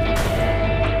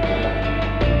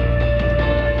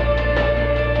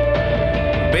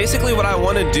 Basically, what I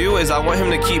want to do is I want him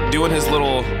to keep doing his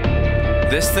little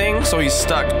this thing, so he's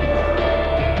stuck.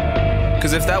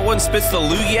 Because if that one spits the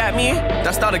loogie at me,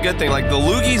 that's not a good thing. Like the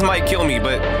loogies might kill me,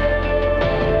 but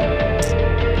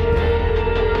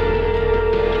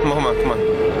come on.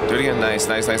 Do it again. Nice.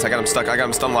 I got him stuck. I got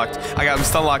him stun locked.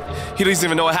 He doesn't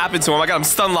even know what happened to him. I got him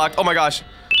stun locked. Oh my gosh.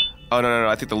 Oh no.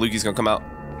 I think the loogie's gonna come out.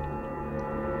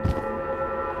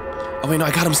 Oh wait, no,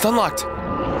 I got him stun locked.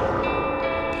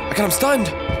 I got him stunned.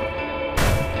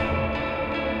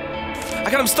 I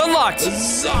got him stun locked.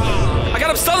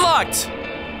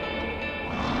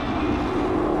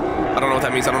 I don't know what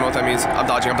that means. I'm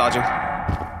dodging.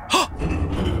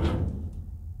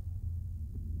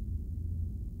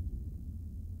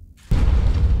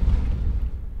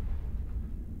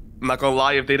 I'm not gonna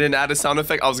lie, if they didn't add a sound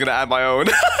effect, I was gonna add my own.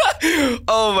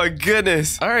 Oh my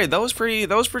goodness. All right, that was pretty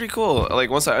cool. Like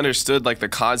once I understood like the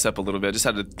concept a little bit, I just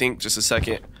had to think just a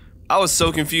second. I was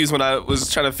so confused when I was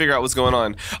trying to figure out what's going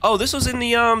on. Oh, this was in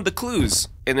the clues.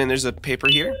 And then there's a paper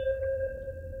here.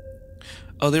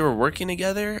 Oh, they were working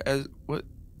together as what?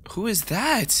 Who is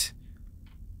that?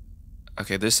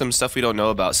 Okay, there's some stuff we don't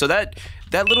know about. So that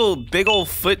little big old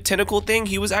foot tentacle thing,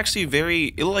 he was actually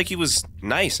it looked like he was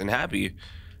nice and happy.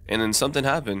 And then something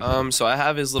happened. So I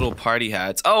have his little party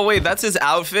hats. Oh wait, that's his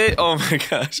outfit? Oh my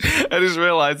gosh. I just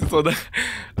realized it's on the.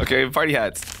 Okay, party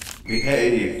hats.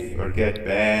 Behave or get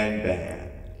banned.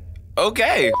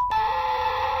 Okay.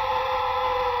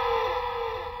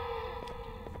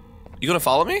 You gonna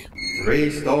follow me?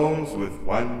 3 stones with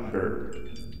 1 bird.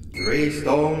 3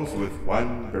 stones with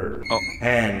 1 bird. Oh.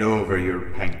 Hand over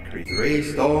your pancreas. 3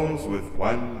 stones with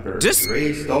 1 bird. Just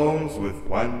 3 stones with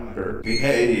 1 bird.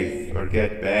 Behave or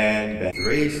get banned.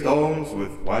 3 stones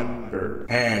with 1 bird.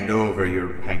 Hand over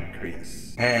your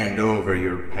pancreas. Hand over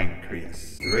your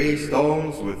pancreas. 3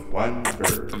 stones with 1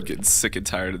 bird. I'm getting sick and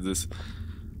tired of this.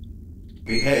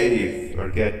 Behave or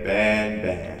get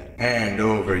banned. Hand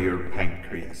over your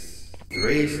pancreas.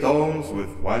 3 stones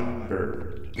with 1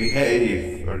 bird.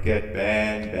 Behave or get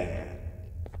banned.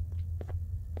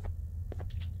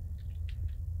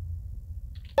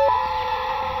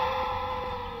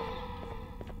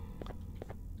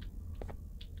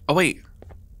 Oh wait.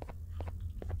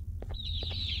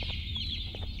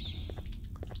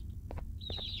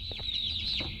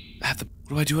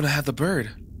 What do I do when I have the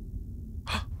bird?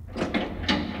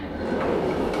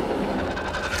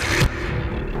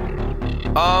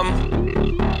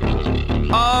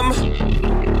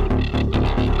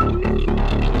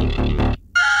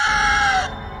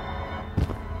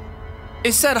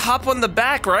 It said hop on the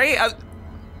back, right?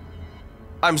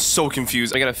 I'm so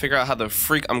confused. I gotta figure out how the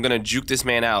freak I'm gonna juke this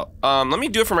man out. Let me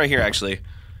do it from right here, actually.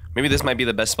 Maybe this might be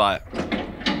the best spot. Come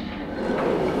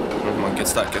on, get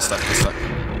stuck, get stuck, get stuck.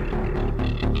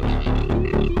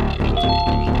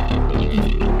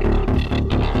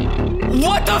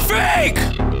 What the freak?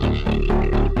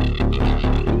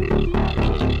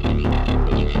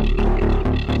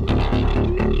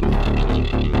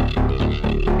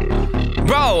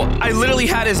 Bro, I literally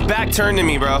had his back turned to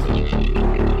me, bro.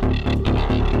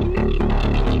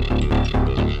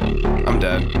 I'm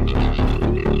dead.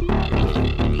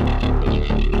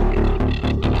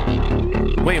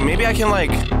 Wait, maybe I can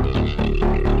like...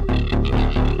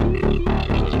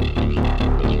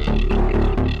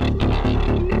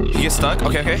 He gets stuck?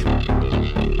 Okay, okay.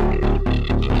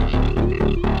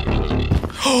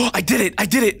 Oh, I did it! I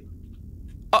did it!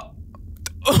 Oh!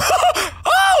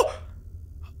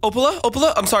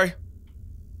 Opola, I'm sorry.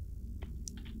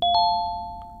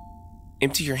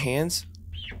 Empty your hands.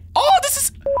 Oh, this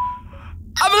is...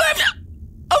 I'm alive!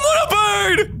 I'm on a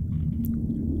bird!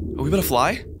 Are we about to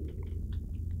fly?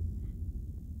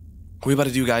 What are we about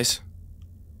to do, guys?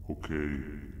 Okay.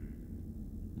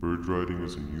 Bird riding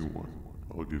is a new one.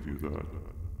 I'll give you that.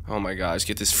 Oh my gosh,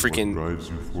 get this freaking... What drives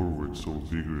you forward so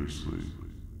vigorously?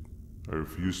 I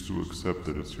refuse to accept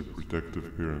that it's your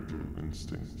protective parental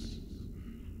instincts.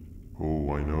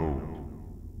 Oh, I know.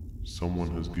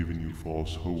 Someone has given you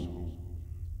false hope.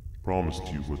 Promised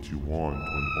you what you want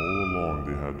when all along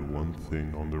they had one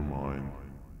thing on their mind.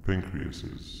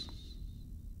 Pancreases.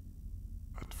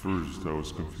 At first, I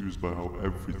was confused by how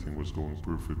everything was going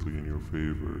perfectly in your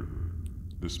favor,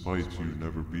 despite you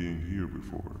never being here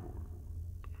before.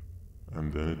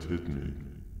 And then it hit me.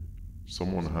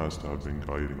 Someone has to have been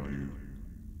guiding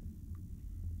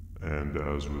you. And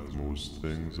as with most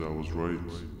things, I was right.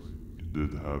 You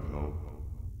did have help.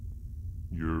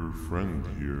 Your friend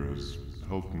here has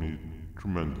helped me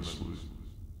tremendously.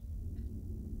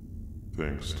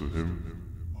 Thanks to him,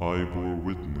 I bore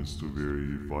witness to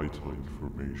very vital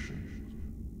information.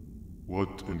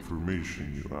 What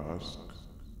information, you ask?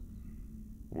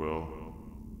 Well,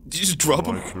 did you just drop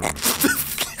him?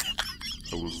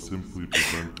 I will simply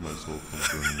prevent myself from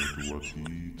turning into what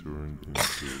he turned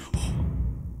into.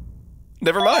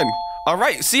 Never mind. All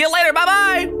right, see you later. Bye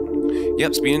bye.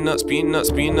 Yep, speeding up, speeding up,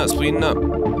 speeding up, speeding up.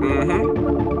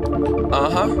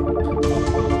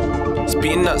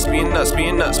 Speeding up, speeding up,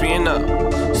 speeding up, speeding up.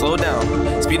 Slow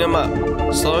down. Speed him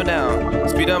up. Slow down.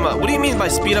 Speed him up. What do you mean by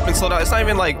speed up and slow down? It's not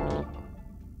even like...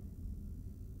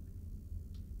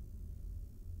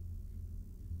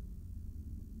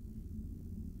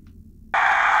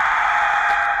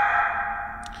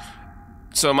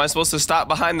 So am I supposed to stop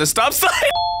behind the stop sign?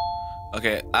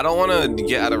 Okay, I don't want to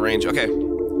get out of range. Okay.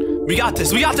 We got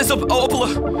this. We got this. Oh,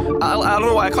 Opola. I don't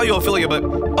know why I call you Ophelia, but...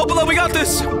 Opola, we got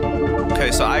this.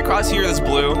 Okay, so I cross here, this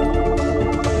blue.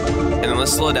 And then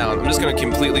let's slow down. I'm just going to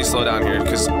completely slow down here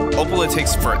because Opola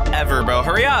takes forever, bro.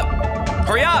 Hurry up.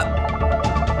 Hurry up.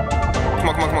 Come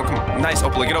on, come on, come on, come on. Nice,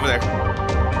 Opola. Get over there.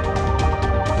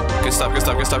 Good stuff, good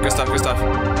stuff, good stuff, good stuff, good stuff.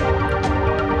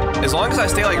 As long as I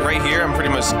stay like right here, I'm pretty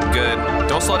much good.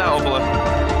 Don't slow down, Opola.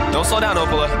 Don't slow down,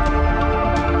 Opola.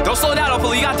 Don't slow down,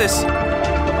 Opola. You got this.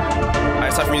 Alright,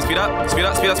 it's time for me to speed up. Speed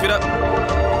up, speed up, speed up.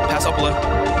 Pass Opola.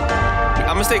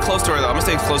 I'm gonna stay close to her, though. I'm gonna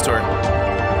stay close to her.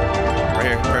 Right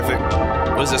here. Perfect.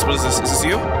 What is this? What is this? Is this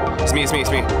you? It's me, it's me, it's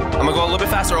me. I'm gonna go a little bit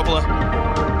faster, Opola.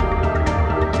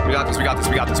 We got this, we got this,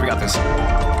 we got this, we got this.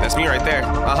 That's me right there.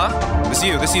 Uh-huh. This is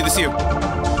you, this is you, this is you.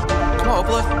 Come on,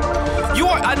 Opola. You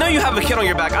are, I know you have a kid on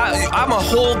your back. I'm a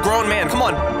whole grown man. Come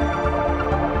on.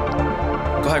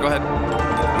 Go ahead, go ahead.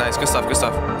 Nice, good stuff, good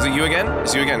stuff. Is it you again?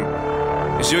 It's you again.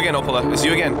 It's you again, Opola. It's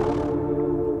you again. Come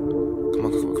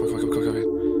on, come on, come on, come on, come on, come on.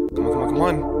 Come on, come on, come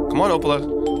on. Come on, Opola.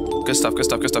 Good stuff, good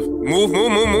stuff, good stuff. Move,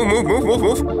 move, move, move, move, move, move,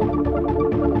 move.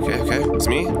 Okay, okay, it's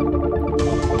me.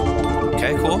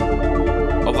 Okay, cool.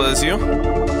 Opola, it's you.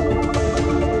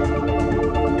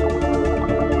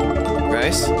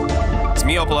 Nice. It's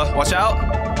me, Opola. Watch out.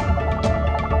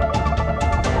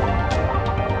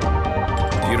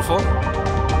 Beautiful.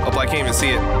 Opola, I can't even see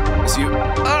it. It's you.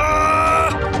 Ah!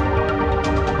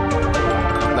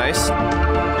 Nice.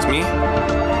 It's me.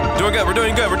 Doing good. We're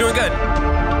doing good. We're doing good.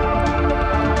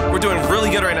 We're doing really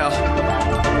good right now.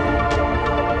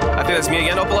 I think that's me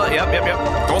again, Opola. Yep, yep,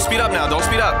 yep. Don't speed up now. Don't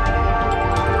speed up.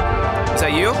 Is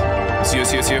that you? It's you,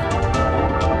 it's you, it's you.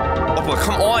 Opola,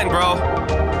 come on, bro.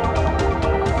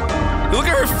 Look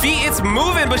at her feet, it's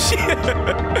moving, but she...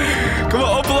 Come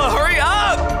on, Opola, hurry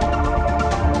up!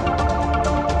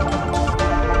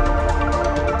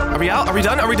 Are we out? Are we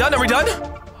done? Are we done? Are we done?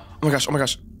 Oh my gosh, oh my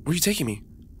gosh. Where are you taking me?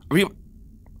 Are we...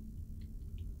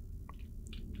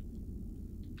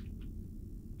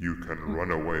 You can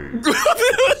run away.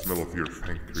 The smell of your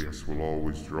pancreas will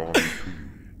always draw me to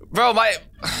you. Bro, my...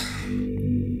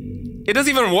 It doesn't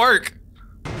even work.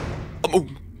 Oh.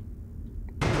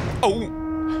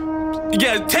 Oh.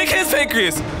 Yeah, take his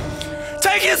pancreas.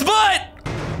 Take his butt.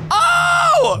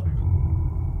 Oh!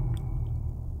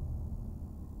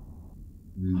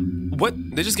 What?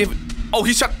 They just gave it... Oh,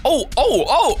 he's shot. Oh, oh,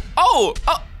 oh, oh,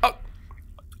 oh, oh.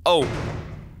 Oh.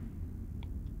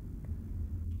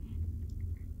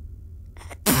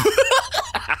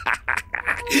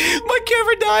 My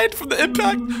camera died from the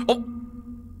impact. Oh.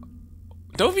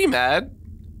 Don't be mad.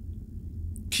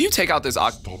 Can you take out this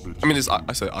I mean, this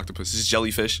I said octopus. This is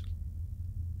jellyfish.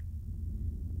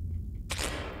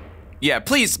 Yeah,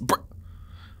 please.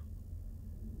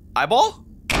 Eyeball?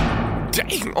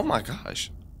 Dang. Oh my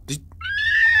gosh.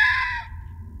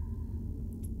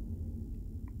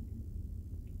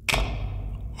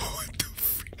 What the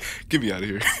freak? Get me out of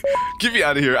here. Get me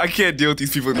out of here. I can't deal with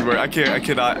these people anymore. I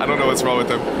cannot. I don't know what's wrong with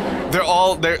them. They're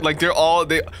all.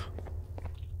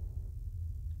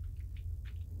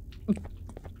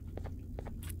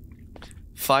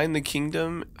 Find the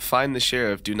kingdom, find the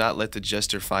sheriff, do not let the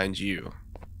jester find you.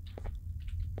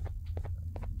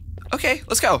 Okay,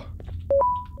 let's go.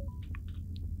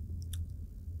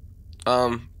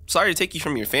 Sorry to take you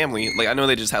from your family. Like, I know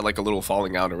they just had like a little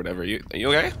falling out or whatever. Are you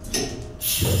okay?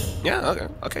 Yeah, okay.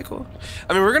 Okay, cool.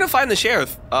 I mean, we're gonna find the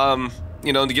sheriff.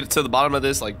 You know, to get to the bottom of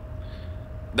this, like,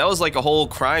 that was like a whole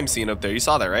crime scene up there. You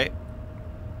saw that, right?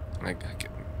 Like,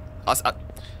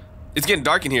 it's getting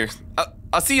dark in here.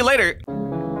 I'll see you later.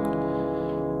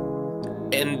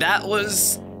 And that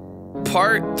was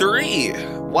part 3.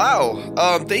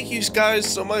 Wow. Thank you guys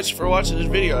so much for watching this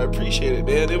video. I appreciate it,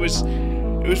 man. It was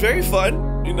very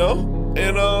fun, you know?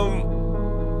 And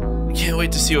can't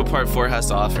wait to see what part 4 has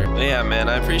to offer. But yeah, man,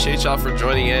 I appreciate y'all for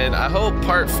joining in. I hope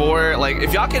part 4, like,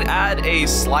 if y'all could add a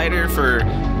slider for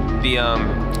the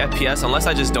FPS, unless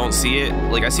I just don't see it.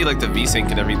 Like, I see like the VSync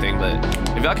and everything, but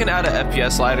if y'all can add an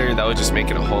FPS slider, that would just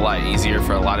make it a whole lot easier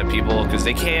for a lot of people, because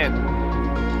they can't,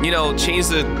 you know, change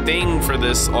the thing for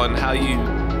this on how you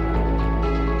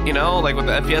know, like with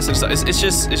the FPS and stuff. It's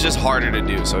just harder to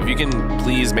do. So if you can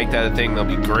please make that a thing,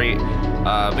 that'll be great.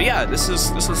 But yeah, this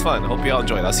was fun. Hope y'all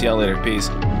enjoyed. I'll see y'all later. Peace.